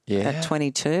Sydney at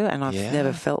 22, and I've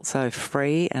never felt so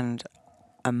free and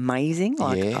amazing.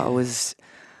 I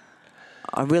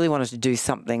really wanted to do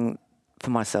something for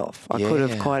myself. I could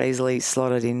have quite easily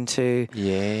slotted into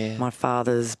my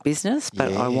father's business,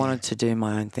 but I wanted to do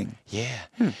my own thing. Yeah.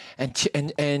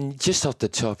 And just off the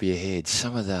top of your head,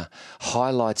 some of the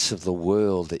highlights of the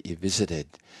world that you visited,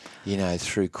 you know,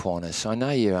 through Qantas. I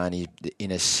know you're only in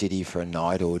a city for a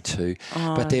night or two,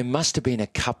 but there must have been a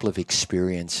couple of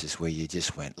experiences where you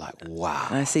just went like, wow.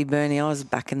 I see, Bernie, I was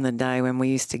back in the day when we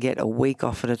used to get a week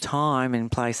off at a time in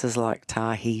places like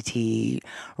Tahiti,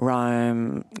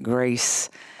 Rome, Greece,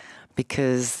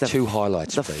 because the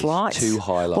flights. 2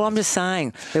 highlights. Well, I'm just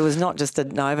saying, there was not just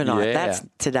an overnight. Yeah. That's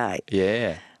today.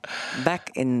 Yeah. Back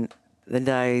in the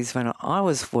days when I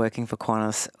was working for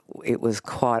Qantas, it was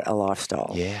quite a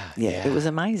lifestyle. Yeah. It was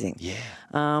amazing. Yeah.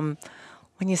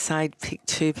 When you say pick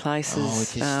 2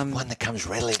 places... one that comes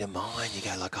readily to mind. You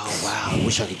go like, oh, wow, I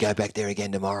wish I could go back there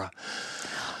again tomorrow.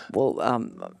 Well,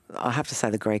 I have to say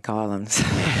the Greek islands.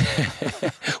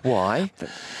 Why?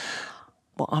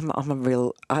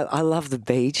 Well, I love the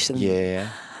beach and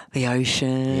the ocean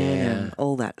and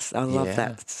all that. I love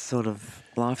that sort of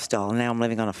lifestyle. Now I'm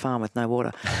living on a farm with no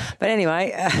water. But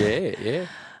anyway.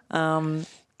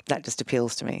 That just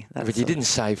appeals to me. But you didn't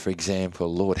say, for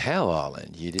example, Lord Howe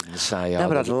Island. You didn't say... No,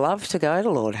 but I'd love to go to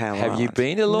Lord Howe Island. Have you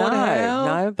been to Lord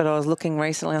Howe? No, but I was looking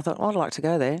recently. I thought, I'd like to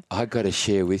go there. I got to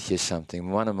share with you something.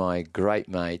 One of my great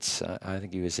mates, I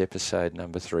think he was episode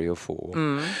number 3 or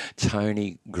 4,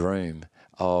 Tony Groom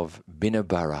of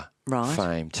Binnaburra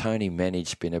fame. Tony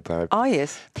managed Binnaburra. Oh,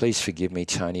 yes. Please forgive me,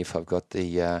 Tony, if I've got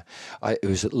the... it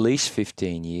was at least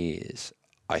 15 years,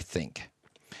 I think.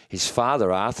 his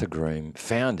father, Arthur Groom,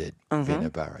 founded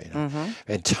Venabara. You know?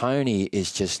 And Tony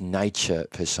is just nature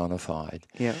personified.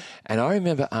 Yeah. And I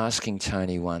remember asking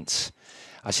Tony once,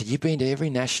 I said, you've been to every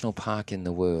national park in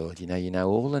the world. You know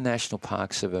all the national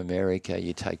parks of America.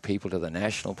 You take people to the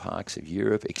national parks of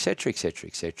Europe, et cetera, et cetera,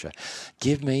 et cetera.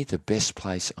 Give me the best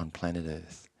place on planet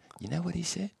Earth. You know what he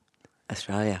said?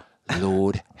 Australia.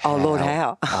 Lord Howe Lord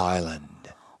Howe. Island.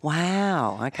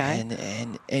 Wow. Okay.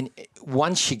 And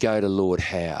once you go to Lord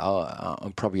Howe,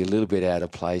 I'm probably a little bit out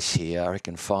of place here. I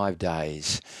reckon 5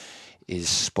 days is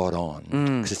spot on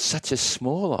because it's such a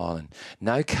small island.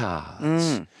 No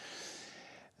cars.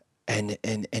 And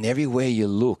everywhere you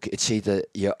look, it's either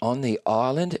you're on the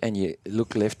island and you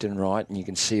look left and right and you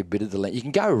can see a bit of the land. You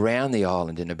can go around the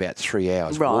island in about 3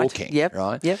 hours walking,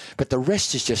 right? Yep. But the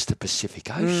rest is just the Pacific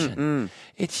Ocean.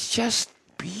 It's just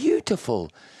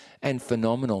beautiful and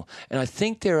phenomenal. And I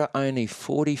think there are only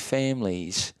 40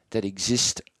 families that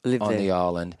exist Live on there. the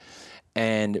island,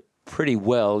 and pretty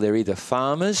well they're either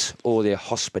farmers or they're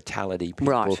hospitality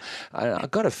people. Right.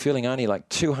 I've got a feeling only like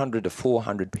 200 to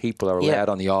 400 people are allowed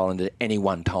on the island at any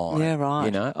one time. Yeah, right.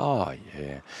 You know? Oh,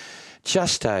 yeah.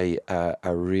 Just a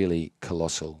really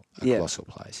colossal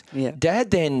place. Yeah. Dad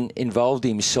then involved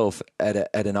himself at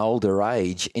an older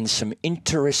age in some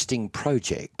interesting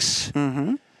projects.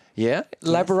 Mm-hmm. Yeah?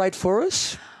 Elaborate for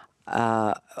us.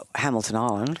 Hamilton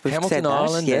Island. Hamilton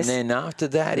Island, yes. And then after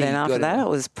that, it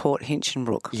was Port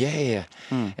Hinchinbrook. Yeah,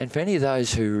 and for any of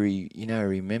those who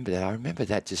remember that, I remember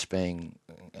that just being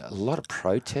a lot of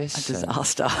protests. A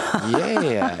disaster.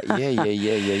 Yeah.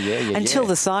 Until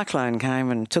the cyclone came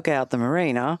and took out the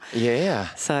marina. Yeah.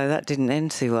 So that didn't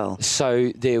end too well.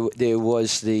 So there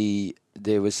was the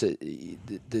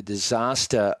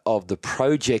disaster of the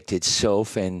project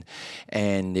itself and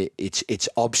its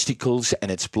obstacles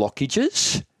and its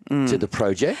blockages to the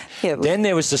project. Yeah, then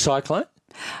there was the cyclone.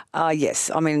 Yes,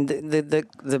 I mean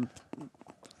the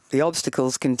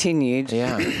obstacles continued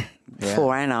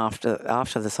before and after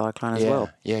the cyclone as well.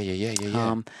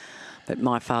 Yeah. But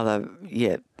my father,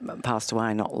 passed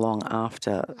away not long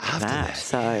after that.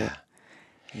 So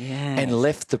and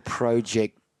left the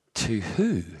project. To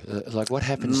who? Like, what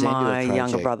happens then to a project? My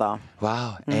younger brother.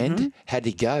 Wow. And how'd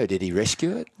he go? Did he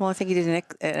rescue it? Well, I think he did an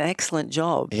excellent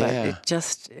job. But it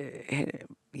just,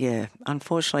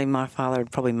 unfortunately, my father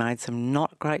had probably made some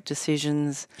not great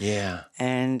decisions. Yeah.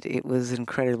 And it was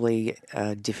incredibly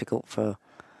difficult for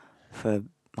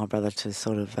my brother to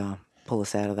sort of pull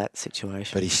us out of that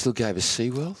situation. But he still gave us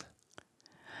Seaworld?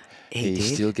 He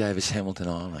did. Still gave us Hamilton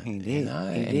Island. He did.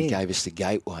 He gave us the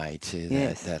gateway to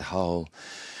that whole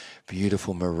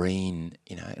beautiful marine,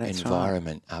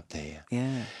 environment up there.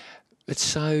 Yeah. But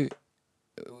so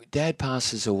Dad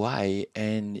passes away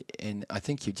and I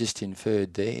think you just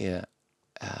inferred there,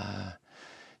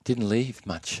 didn't leave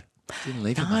much. Didn't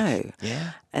leave much.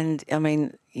 Yeah. And I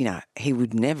mean, he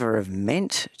would never have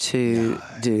meant to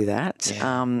do that.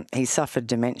 Yeah. He suffered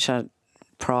dementia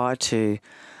prior to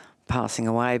passing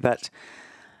away, but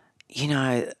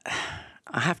I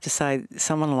have to say,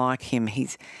 someone like him,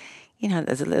 he's,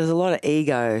 there's a lot of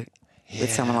ego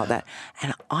with someone like that,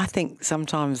 and I think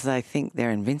sometimes they think they're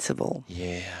invincible.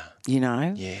 Yeah.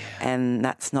 And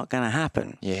that's not going to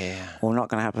happen. Yeah. Or not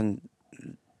going to happen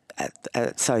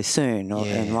so soon or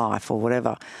in life or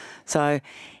whatever. So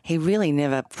he really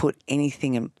never put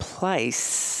anything in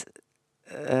place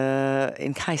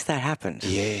in case that happened.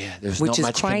 Yeah, there was which not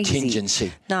much crazy.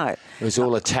 contingency. No. It was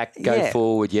all attack, go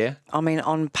forward, I mean,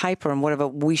 on paper and whatever,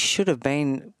 we should have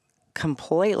been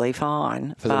completely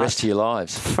fine. For the rest of your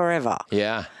lives. Forever.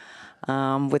 Yeah.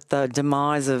 With the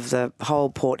demise of the whole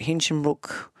Port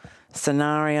Hinchinbrook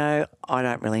scenario, I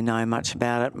don't really know much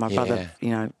about it. My brother,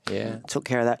 took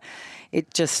care of that. It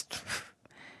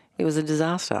was a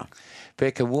disaster.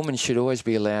 Beck, a woman should always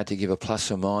be allowed to give a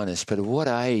plus or minus, but at what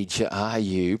age are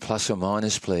you, plus or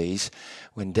minus please,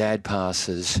 when Dad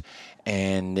passes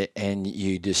and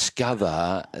you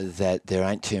discover that there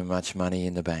ain't too much money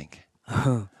in the bank?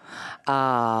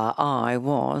 I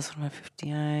was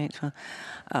 58,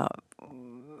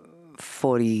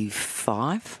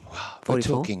 45. Wow,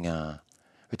 44.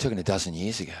 we're talking a dozen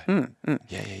years ago.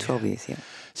 Yeah. 12 years, yeah.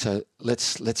 So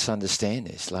let's understand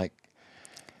this. Like,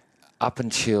 up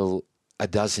until a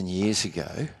dozen years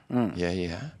ago,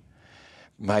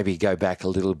 maybe go back a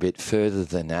little bit further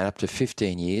than that, up to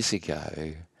 15 years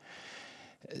ago,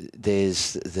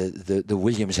 there's the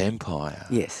Williams Empire.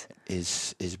 Yes.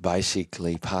 Is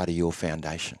basically part of your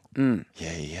foundation. And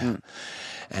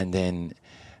then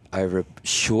over a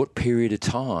short period of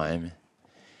time,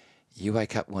 you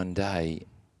wake up one day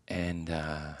and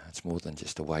it's more than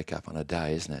just a wake up on a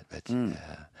day, isn't it? But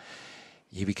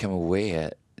you become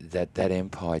aware that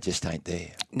empire just ain't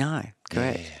there. No,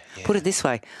 correct. Yeah. Put it this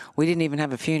way, we didn't even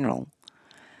have a funeral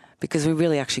because we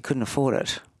really actually couldn't afford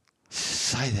it.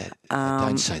 Say that.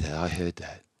 Don't say that. I heard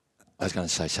that. I was going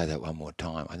to say that one more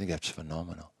time. I think that's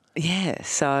phenomenal. Yeah,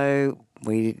 so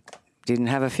we didn't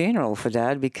have a funeral for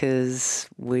Dad because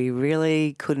we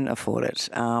really couldn't afford it.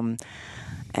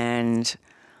 And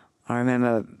I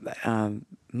remember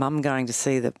Mum going to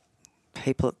see the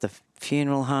people at the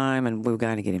funeral home, and we were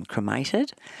going to get him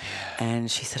cremated. Yeah. And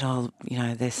she said,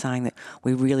 they're saying that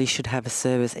we really should have a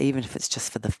service, even if it's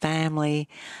just for the family,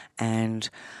 and,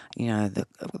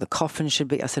 the coffin should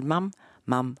be... I said, Mum,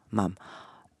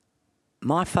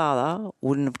 my father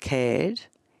wouldn't have cared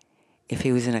if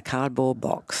he was in a cardboard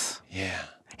box. Yeah.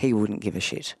 He wouldn't give a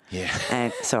shit. Yeah.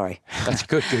 And sorry. That's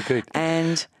good.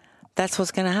 And that's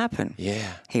what's going to happen.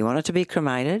 Yeah. He wanted to be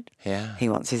cremated. Yeah. He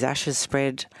wants his ashes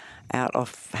spread out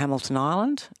off Hamilton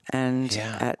Island and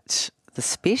at the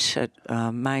Spit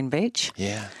at Main Beach.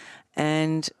 Yeah.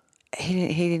 And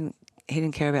he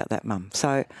didn't care about that, Mum.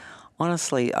 So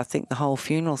honestly, I think the whole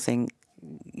funeral thing,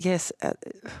 yes.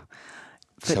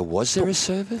 So was there a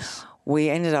service? We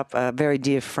ended up, a very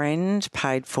dear friend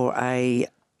paid for a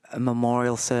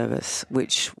memorial service,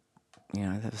 which,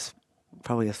 there was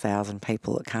probably 1,000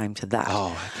 people that came to that.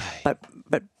 Oh, okay.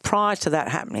 But prior to that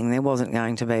happening, there wasn't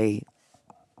going to be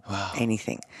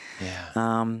anything.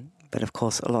 Yeah. But of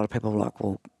course, a lot of people were like,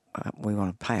 well, we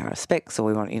want to pay our respects, or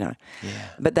we want, Yeah.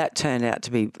 But that turned out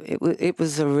to be, it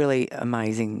was a really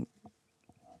amazing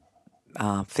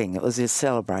thing. It was a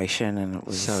celebration, and it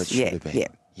was... So it should have been.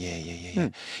 Yeah.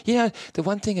 Yeah. The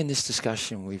one thing in this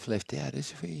discussion we've left out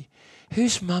is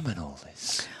who's Mum in all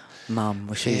this? Mum,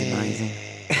 well, she's amazing.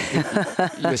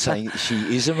 You're saying she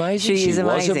is amazing? She is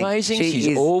amazing. Was amazing?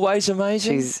 She's always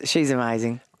amazing? She's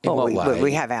amazing. In what way?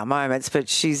 We have our moments, but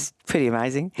she's pretty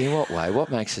amazing. In what way? What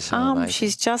makes her so amazing?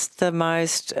 She's just the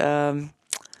most...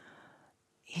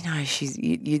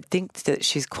 you'd think that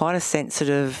she's quite a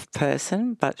sensitive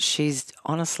person, but she's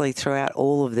honestly throughout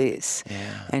all of this.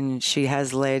 Yeah. And she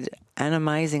has led an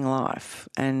amazing life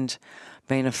and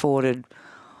been afforded,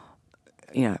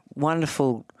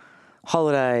 wonderful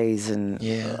holidays and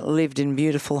lived in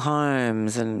beautiful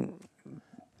homes, and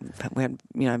we had,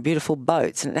 beautiful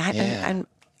boats and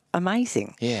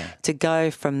amazing. Yeah. To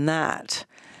go from that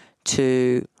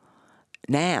to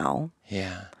now.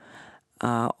 Yeah.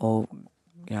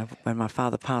 When my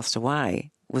father passed away,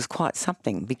 was quite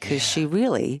something, because she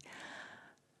really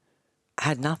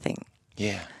had nothing.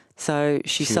 Yeah. So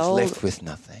she sold... was left with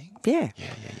nothing. Yeah.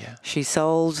 Yeah. She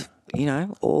sold,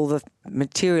 all the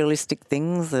materialistic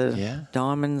things, the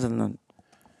diamonds and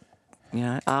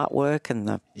the, artwork and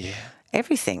the... Yeah.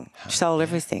 Everything. She sold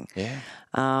everything. Yeah.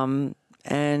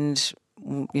 And,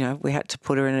 we had to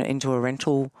put her into a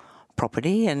rental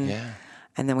property, and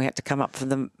then we had to come up for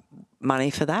the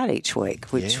money for that each week,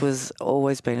 which was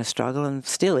always been a struggle and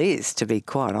still is, to be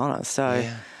quite honest. So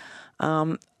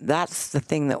that's the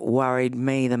thing that worried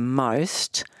me the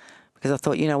most, because I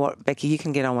thought, you know what, Becky, you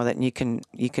can get on with it, and you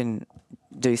can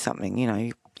do something.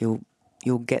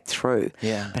 You'll get through.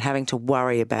 Yeah. But having to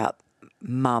worry about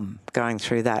Mum going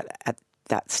through that at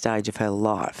that stage of her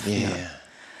life. Yeah.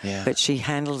 Yeah. But she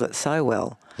handled it so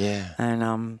well. Yeah.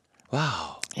 And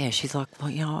wow. Yeah, she's like,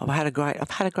 well, I've had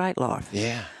a great life.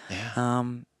 Yeah.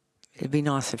 It'd be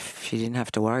nice if she didn't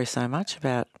have to worry so much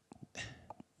about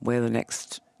where the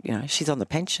next, she's on the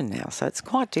pension now, so it's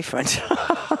quite different.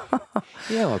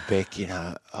 Beck,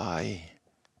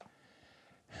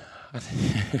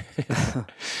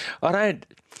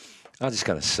 I'm just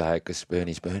going to say it because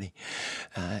Bernie's Bernie.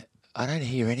 I don't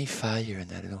hear any failure in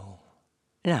that at all.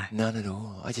 No. None at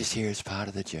all. I just hear it's part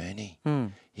of the journey,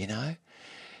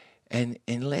 And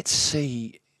let's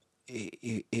see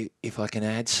if I can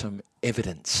add some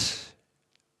evidence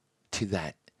to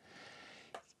that.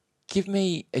 Give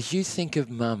me, as you think of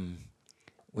Mum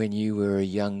when you were a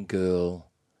young girl,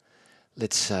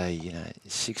 let's say,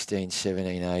 16,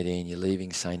 17, 18, you're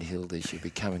leaving St Hilda's, you're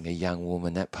becoming a young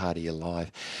woman, that part of your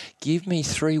life. Give me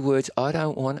 3 words. I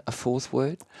don't want a 4th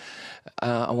word.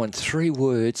 I want 3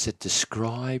 words that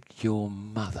described your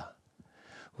mother.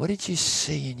 What did you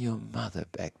see in your mother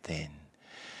back then?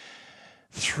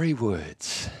 3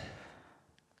 words.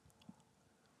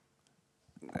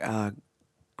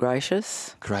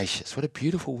 Gracious. Gracious. What a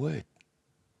beautiful word.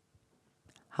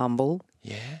 Humble.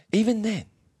 Yeah. Even then.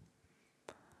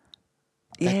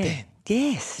 Back then.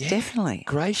 Yes, definitely.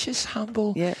 Gracious,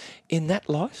 humble. Yeah. In that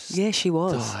life. Yeah, she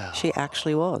was. Oh. She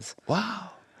actually was.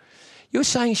 Wow. You're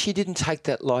saying she didn't take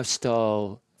that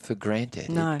lifestyle for granted.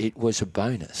 No. It was a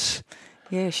bonus.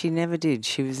 Yeah, she never did.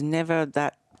 She was never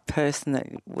that person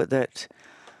that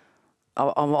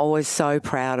I'm always so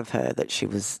proud of her that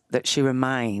she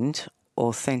remained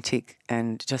authentic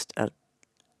and just a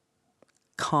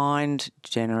kind,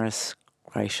 generous,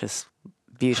 gracious,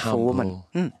 beautiful Humble.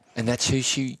 woman. And that's who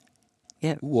she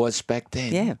was back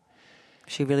then. Yeah,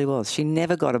 she really was. She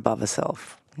never got above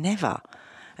herself, never.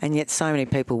 And yet so many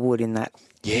people would in that.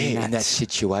 Yeah, in that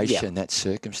situation, that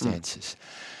circumstances.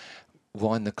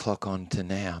 Wind the clock on to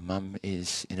now. Mum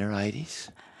is in her 80s.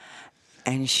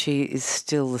 And she is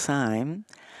still the same.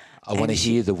 I want to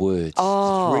hear the words.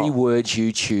 Oh. 3 words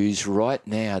you choose right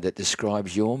now that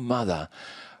describes your mother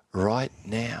right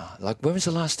now. Like, when was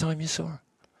the last time you saw her?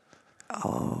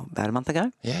 Oh, about a month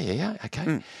ago. Yeah.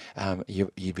 Okay.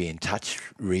 You'd be in touch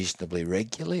reasonably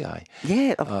regularly,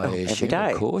 Yeah, I every assume,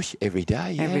 day. Of course, every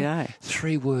day. Yeah. Every day.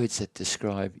 3 words that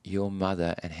describe your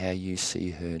mother and how you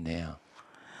see her now.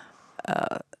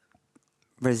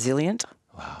 Resilient.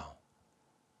 Wow.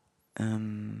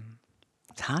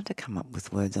 It's hard to come up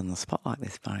with words on the spot like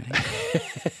this, Barney.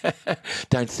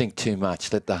 Don't think too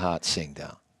much. Let the heart sing,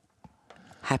 Dale.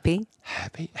 Happy.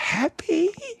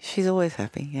 Happy? She's always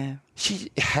happy, yeah. She's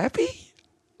happy?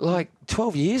 Like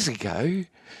 12 years ago,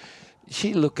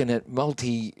 she looking at lots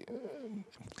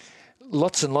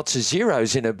and lots of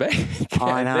zeros in her bank.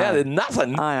 I know. Now there's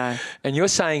nothing. I know. And you're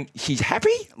saying she's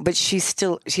happy? But she's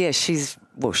still, she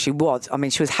was. I mean,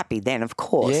 she was happy then, of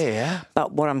course. Yeah.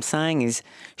 But what I'm saying is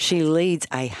she leads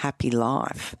a happy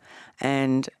life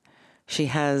and she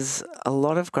has a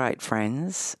lot of great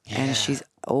friends and she's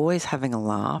always having a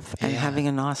laugh and having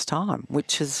a nice time,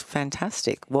 which is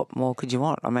fantastic. What more could you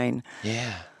want? I mean...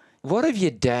 Yeah. What if your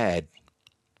dad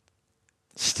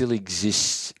still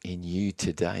exists in you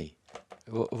today?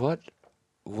 What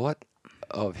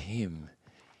of him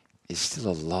is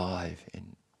still alive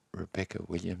in Rebecca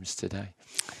Williams today?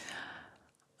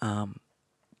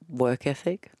 Work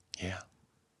ethic. Yeah.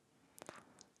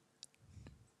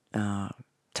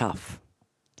 Tough.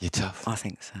 You're tough. I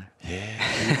think so.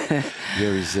 Yeah.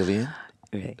 You're resilient.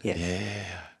 Yes.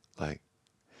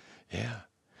 Yeah.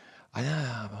 I know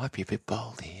I might be a bit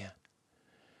bold here.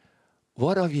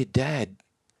 What of your dad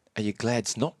are you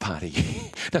glad's not part of you?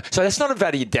 No, so that's not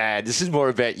about your dad. This is more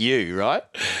about you, right?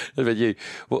 About you.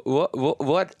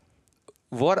 What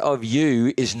of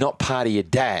you is not part of your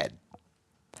dad?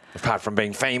 Apart from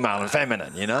being female and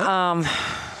feminine, you know?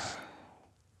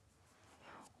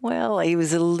 Well, he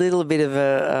was a little bit of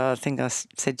I think I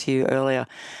said to you earlier,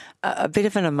 a bit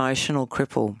of an emotional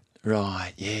cripple.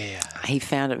 Right, yeah. He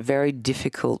found it very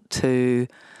difficult to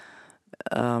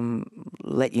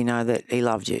let you know that he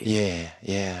loved you.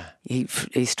 Yeah.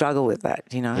 He struggled with that,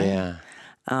 you know.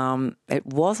 Yeah. It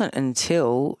wasn't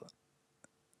until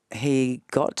he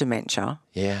got dementia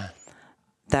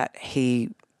that he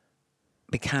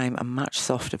became a much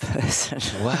softer person.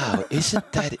 Wow,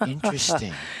 isn't that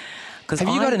interesting? Have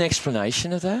you got an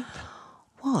explanation of that?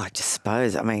 Well, I just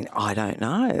suppose. I mean, I don't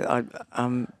know.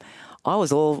 I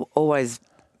was always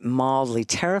mildly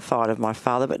terrified of my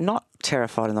father, but not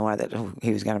terrified in the way that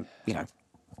he was going to,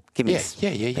 give me a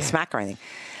smack or anything.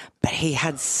 But he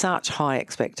had such high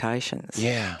expectations.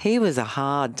 Yeah. He was a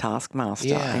hard taskmaster.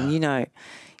 Yeah. And,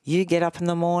 you get up in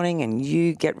the morning and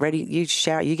you get ready, you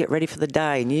shower, you get ready for the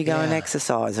day and you go and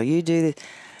exercise or you do this.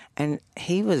 And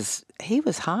he was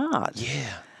hard.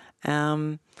 Yeah.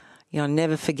 I'll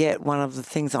never forget one of the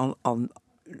things I'll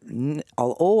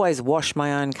always wash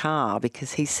my own car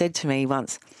because he said to me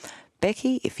once,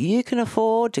 Becky, if you can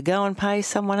afford to go and pay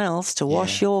someone else to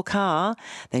wash your car,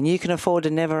 then you can afford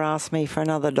to never ask me for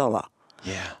another $1.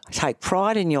 Yeah. Take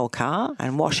pride in your car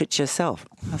and wash it yourself.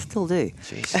 I still do.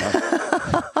 Jeez,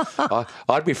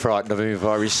 I'd be frightened of him if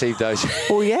I received those.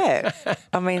 Well, yeah.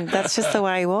 I mean, that's just the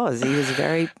way he was. He was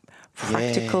very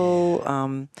practical,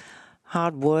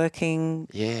 hard-working.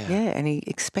 Yeah. Yeah, and he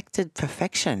expected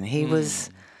perfection. He was,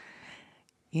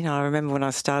 I remember when I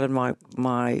started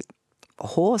my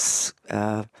horse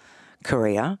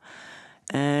career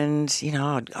and,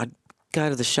 I'd go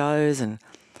to the shows and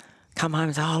come home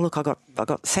and say, oh, look, I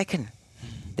got second.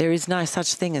 There is no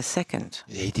such thing as second.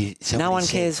 He did. No one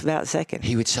cares about second.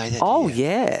 He would say that. Oh,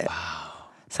 yeah. Wow.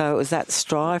 So it was that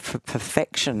strive for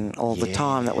perfection all the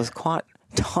time that was quite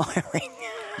tiring.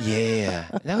 Yeah.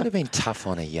 That would have been tough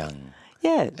on a young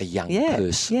person. Yeah,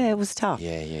 it was tough.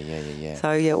 Yeah.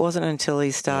 So, it wasn't until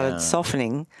he started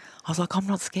softening, I was like, I'm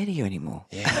not scared of you anymore.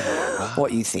 Yeah. Wow.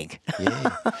 What you think?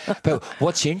 Yeah. But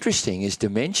what's interesting is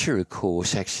dementia, of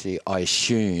course, actually, I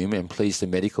assume, and please the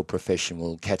medical profession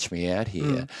will catch me out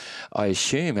here, I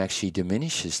assume actually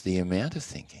diminishes the amount of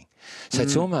thinking. So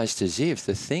it's almost as if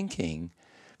the thinking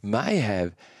may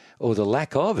have, or the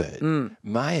lack of it,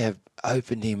 may have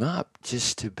opened him up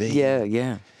just to be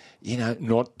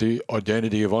not the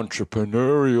identity of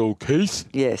entrepreneurial Keith.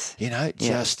 Yes.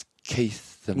 Just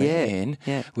Keith the man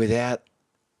without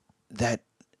that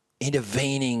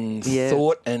intervening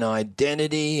thought and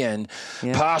identity and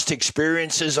past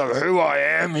experiences of who I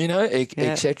am,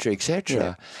 et cetera,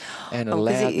 and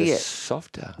allow the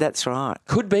softer. That's right.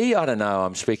 Could be, I don't know,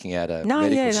 I'm speaking out of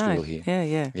medical school here.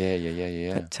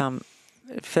 Yeah. But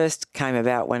it first came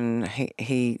about when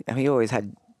he always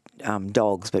had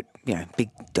dogs, but, big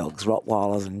dogs,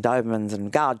 Rottweilers and Dobermans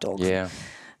and guard dogs. Yeah.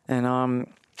 And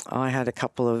I had a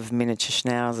couple of miniature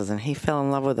schnauzers and he fell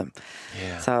in love with them.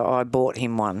 Yeah. So I bought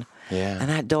him one. Yeah. And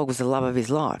that dog was the love of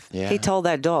his life. Yeah. He told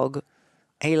that dog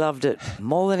he loved it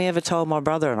more than he ever told my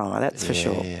brother and I, that's for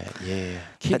sure. Yeah.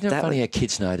 Isn't it funny how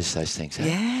kids notice those things, eh?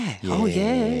 Yeah. Oh,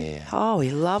 yeah. Oh,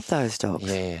 he loved those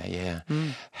dogs. Yeah.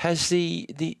 Has the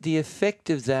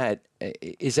effect of that,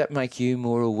 does that make you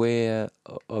more aware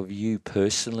of you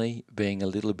personally being a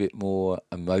little bit more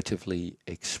emotively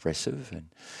expressive? And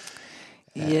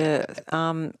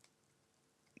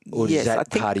or is that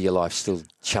part of your life still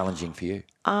challenging for you?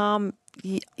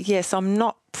 Yes, I'm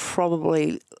not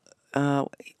probably,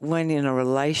 when in a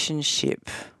relationship,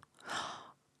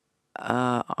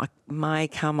 I may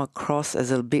come across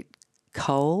as a bit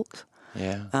cold.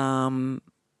 Yeah.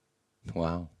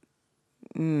 Wow.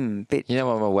 Bit. You know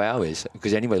what my wow is?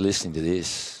 Because anybody listening to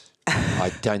this,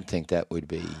 I don't think that would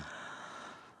be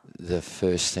the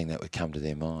first thing that would come to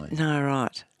their mind. No,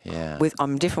 right. Yeah.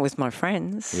 I'm different with my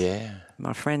friends. Yeah.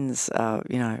 My friends are,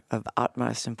 of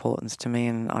utmost importance to me,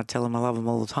 and I tell them I love them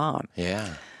all the time.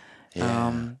 Yeah.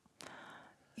 But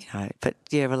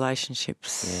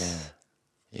relationships.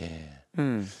 Yeah.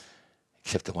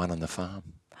 Except the one on the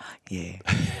farm. Yeah.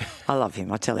 I love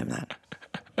him. I tell him that.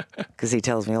 Because he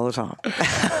tells me all the time.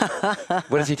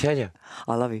 What does he tell you?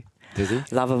 I love you. Does he?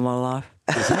 Love of my life.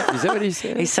 Is that what he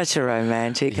says? He's such a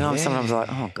romantic. And I'm sometimes like,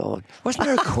 oh, God. Wasn't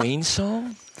there a Queen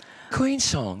song? Queen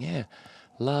song, yeah.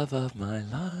 Love of my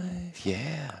life,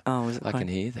 yeah. Oh, was it I can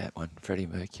hear that one. Freddie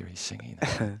Mercury singing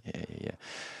that. Yeah.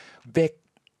 Beck,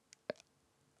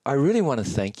 I really want to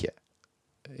thank you.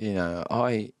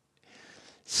 I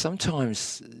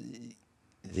sometimes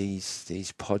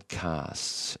these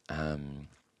podcasts,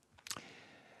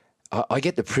 I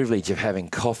get the privilege of having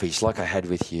coffees like I had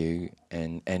with you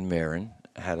and Merrin,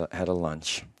 had a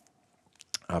lunch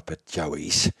up at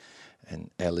Joey's.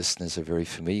 And our listeners are very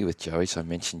familiar with Joey's. I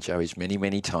mentioned Joey's many,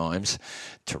 many times.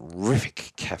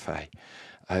 Terrific cafe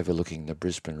overlooking the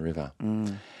Brisbane River.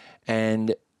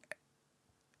 And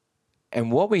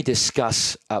what we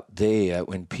discuss up there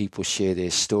when people share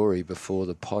their story before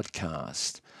the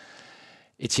podcast,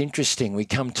 it's interesting. We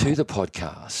come to the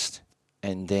podcast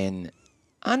and then,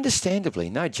 understandably,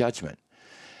 no judgment,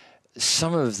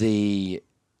 some of the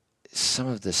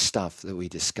stuff that we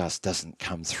discuss doesn't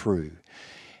come through.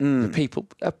 The people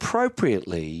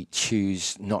appropriately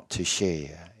choose not to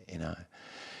share,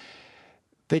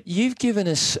 But you've given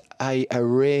us a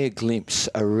rare glimpse,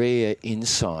 a rare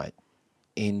insight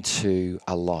into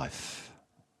a life,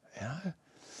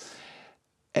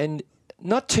 And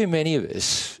not too many of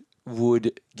us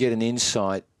would get an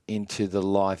insight into the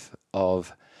life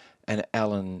of an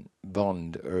Alan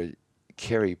Bond or a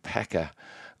Kerry Packer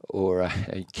or a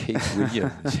Keith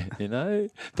Williams,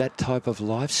 that type of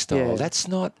lifestyle. Yeah. That's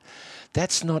not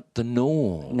the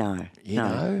norm. No,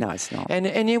 it's not.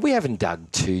 And we haven't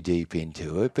dug too deep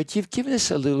into it, but you've given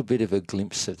us a little bit of a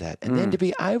glimpse of that. And then to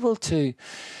be able to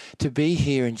be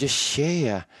here and just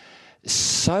share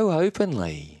so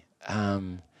openly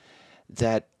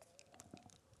that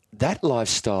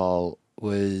lifestyle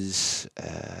was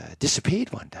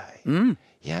disappeared one day.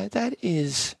 That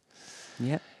is...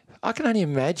 Yeah. I can only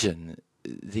imagine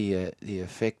the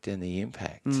effect and the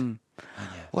impact.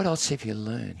 What else have you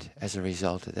learned as a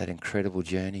result of that incredible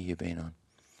journey you've been on?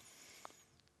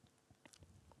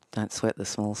 Don't sweat the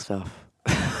small stuff.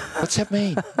 What's that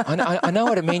mean? I know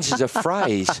what it means as a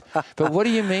phrase, but what do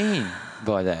you mean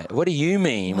by that? What do you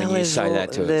mean when you say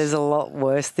that to us? There's a lot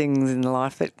worse things in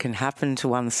life that can happen to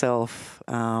oneself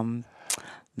than,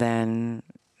 the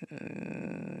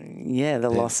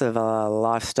loss of a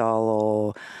lifestyle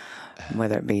or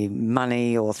whether it be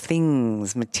money or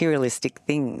things, materialistic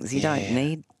things. You don't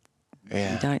need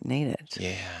it.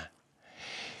 Yeah.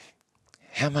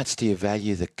 How much do you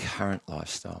value the current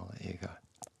lifestyle that you got?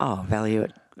 Oh, value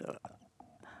it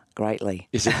greatly.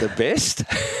 Is it the best?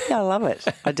 Yeah, I love it.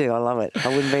 I do. I love it. I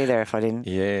wouldn't be there if I didn't.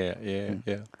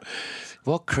 Yeah.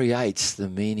 What creates the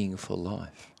meaningful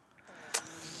life?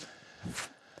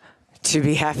 To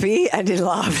be happy and in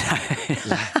love.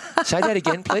 Say that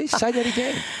again, please. Say that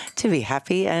again. To be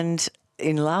happy and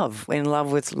in love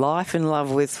with life, in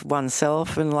love with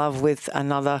oneself, in love with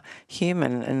another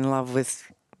human, in love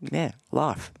with,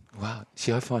 life. Wow.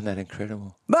 See, I find that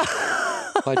incredible.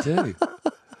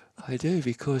 I do,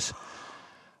 because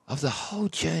of the whole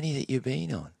journey that you've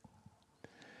been on.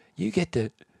 You get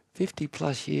to 50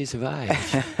 plus years of age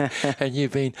and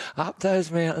you've been up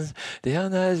those mountains,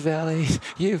 down those valleys,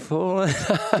 you've fallen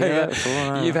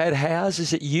over. You've had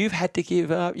houses that you've had to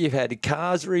give up, you've had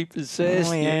cars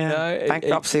repossessed,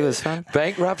 Bankruptcy was fun.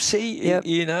 Bankruptcy,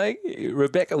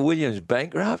 Rebecca Williams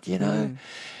bankrupt, And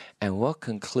what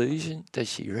conclusion does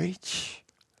she reach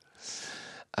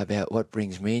about what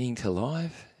brings meaning to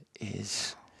life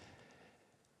is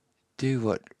do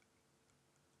what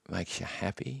makes you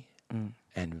happy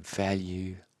and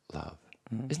value love.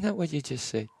 Isn't that what you just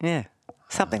said? Yeah,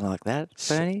 something like that,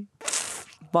 Bernie.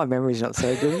 My memory's not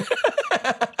so good.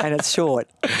 And it's short.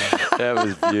 That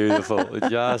was beautiful.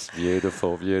 Just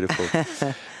beautiful,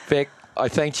 beautiful. Beck, I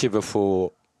thanked you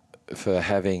before for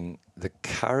having the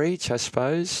courage, I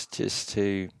suppose, just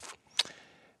to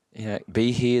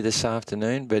be here this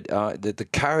afternoon, but the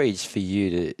courage for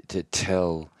you to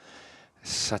tell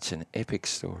such an epic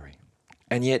story.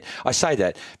 And yet, I say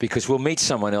that because we'll meet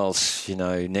someone else,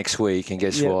 next week, and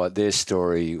guess what? Their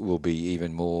story will be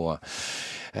even more,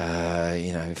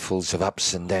 full of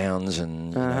ups and downs.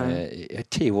 And I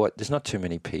tell you what, there's not too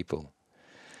many people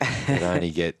that only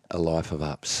get a life of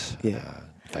ups. Yeah.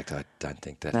 In fact, I don't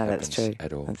think that happens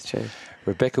at all. That's true.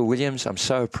 Rebecca Williams, I'm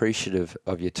so appreciative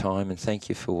of your time, and thank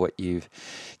you for what you've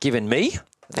given me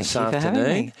this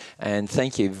afternoon. And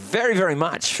thank you very, very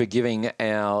much for giving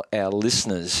our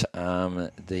listeners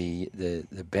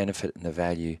the benefit and the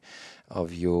value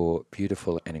of your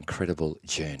beautiful and incredible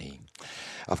journey.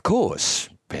 Of course,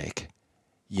 Beck,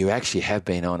 you actually have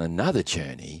been on another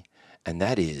journey, and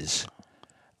that is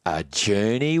a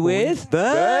journey with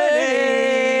Bernie.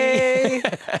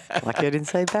 Like I didn't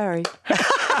say Barry.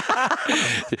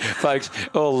 Folks,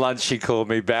 all lunch she called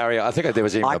me Barry. I think there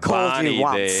was even a Barney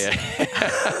there.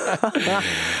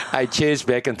 Hey, cheers,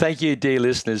 Beck, and thank you, dear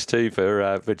listeners, too,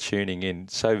 for tuning in.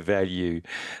 So value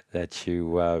that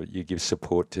you give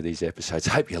support to these episodes.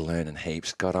 I hope you're learning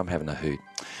heaps. God, I'm having a hoot.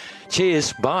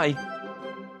 Cheers. Bye.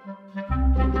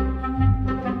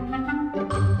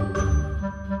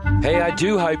 Hey, I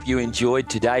do hope you enjoyed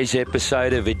today's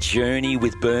episode of A Journey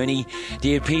with Bernie.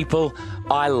 Dear people,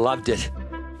 I loved it.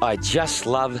 I just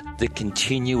love the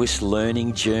continuous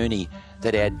learning journey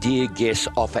that our dear guests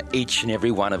offer each and every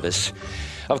one of us.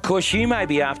 Of course, you may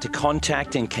be after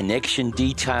contact and connection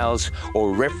details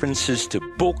or references to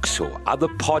books or other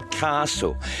podcasts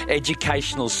or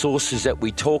educational sources that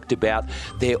we talked about.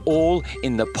 They're all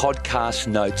in the podcast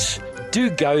notes. Do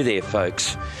go there,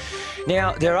 folks.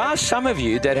 Now, there are some of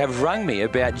you that have rung me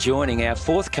about joining our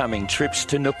forthcoming trips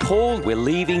to Nepal. We're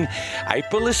leaving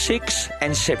April the 6th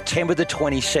and September the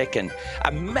 22nd.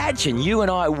 Imagine you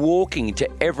and I walking to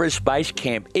Everest Base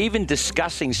Camp, even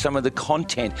discussing some of the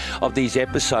content of these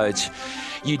episodes.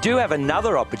 You do have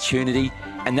another opportunity,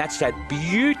 and that's that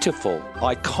beautiful,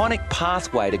 iconic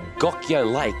pathway to Gokyo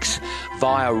Lakes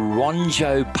via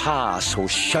Ronjo Pass or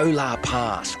Sholar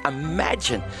Pass.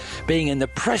 Imagine being in the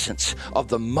presence of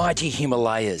the mighty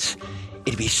Himalayas.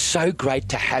 It'd be so great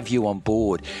to have you on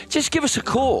board. Just give us a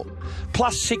call.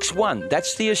 +61,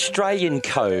 that's the Australian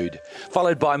code,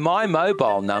 followed by my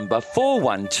mobile number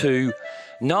 412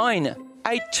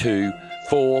 982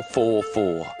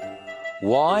 444.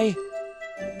 Why?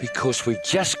 Because we've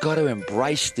just got to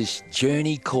embrace this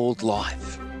journey called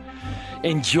life.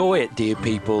 Enjoy it, dear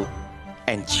people,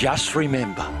 and just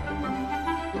remember,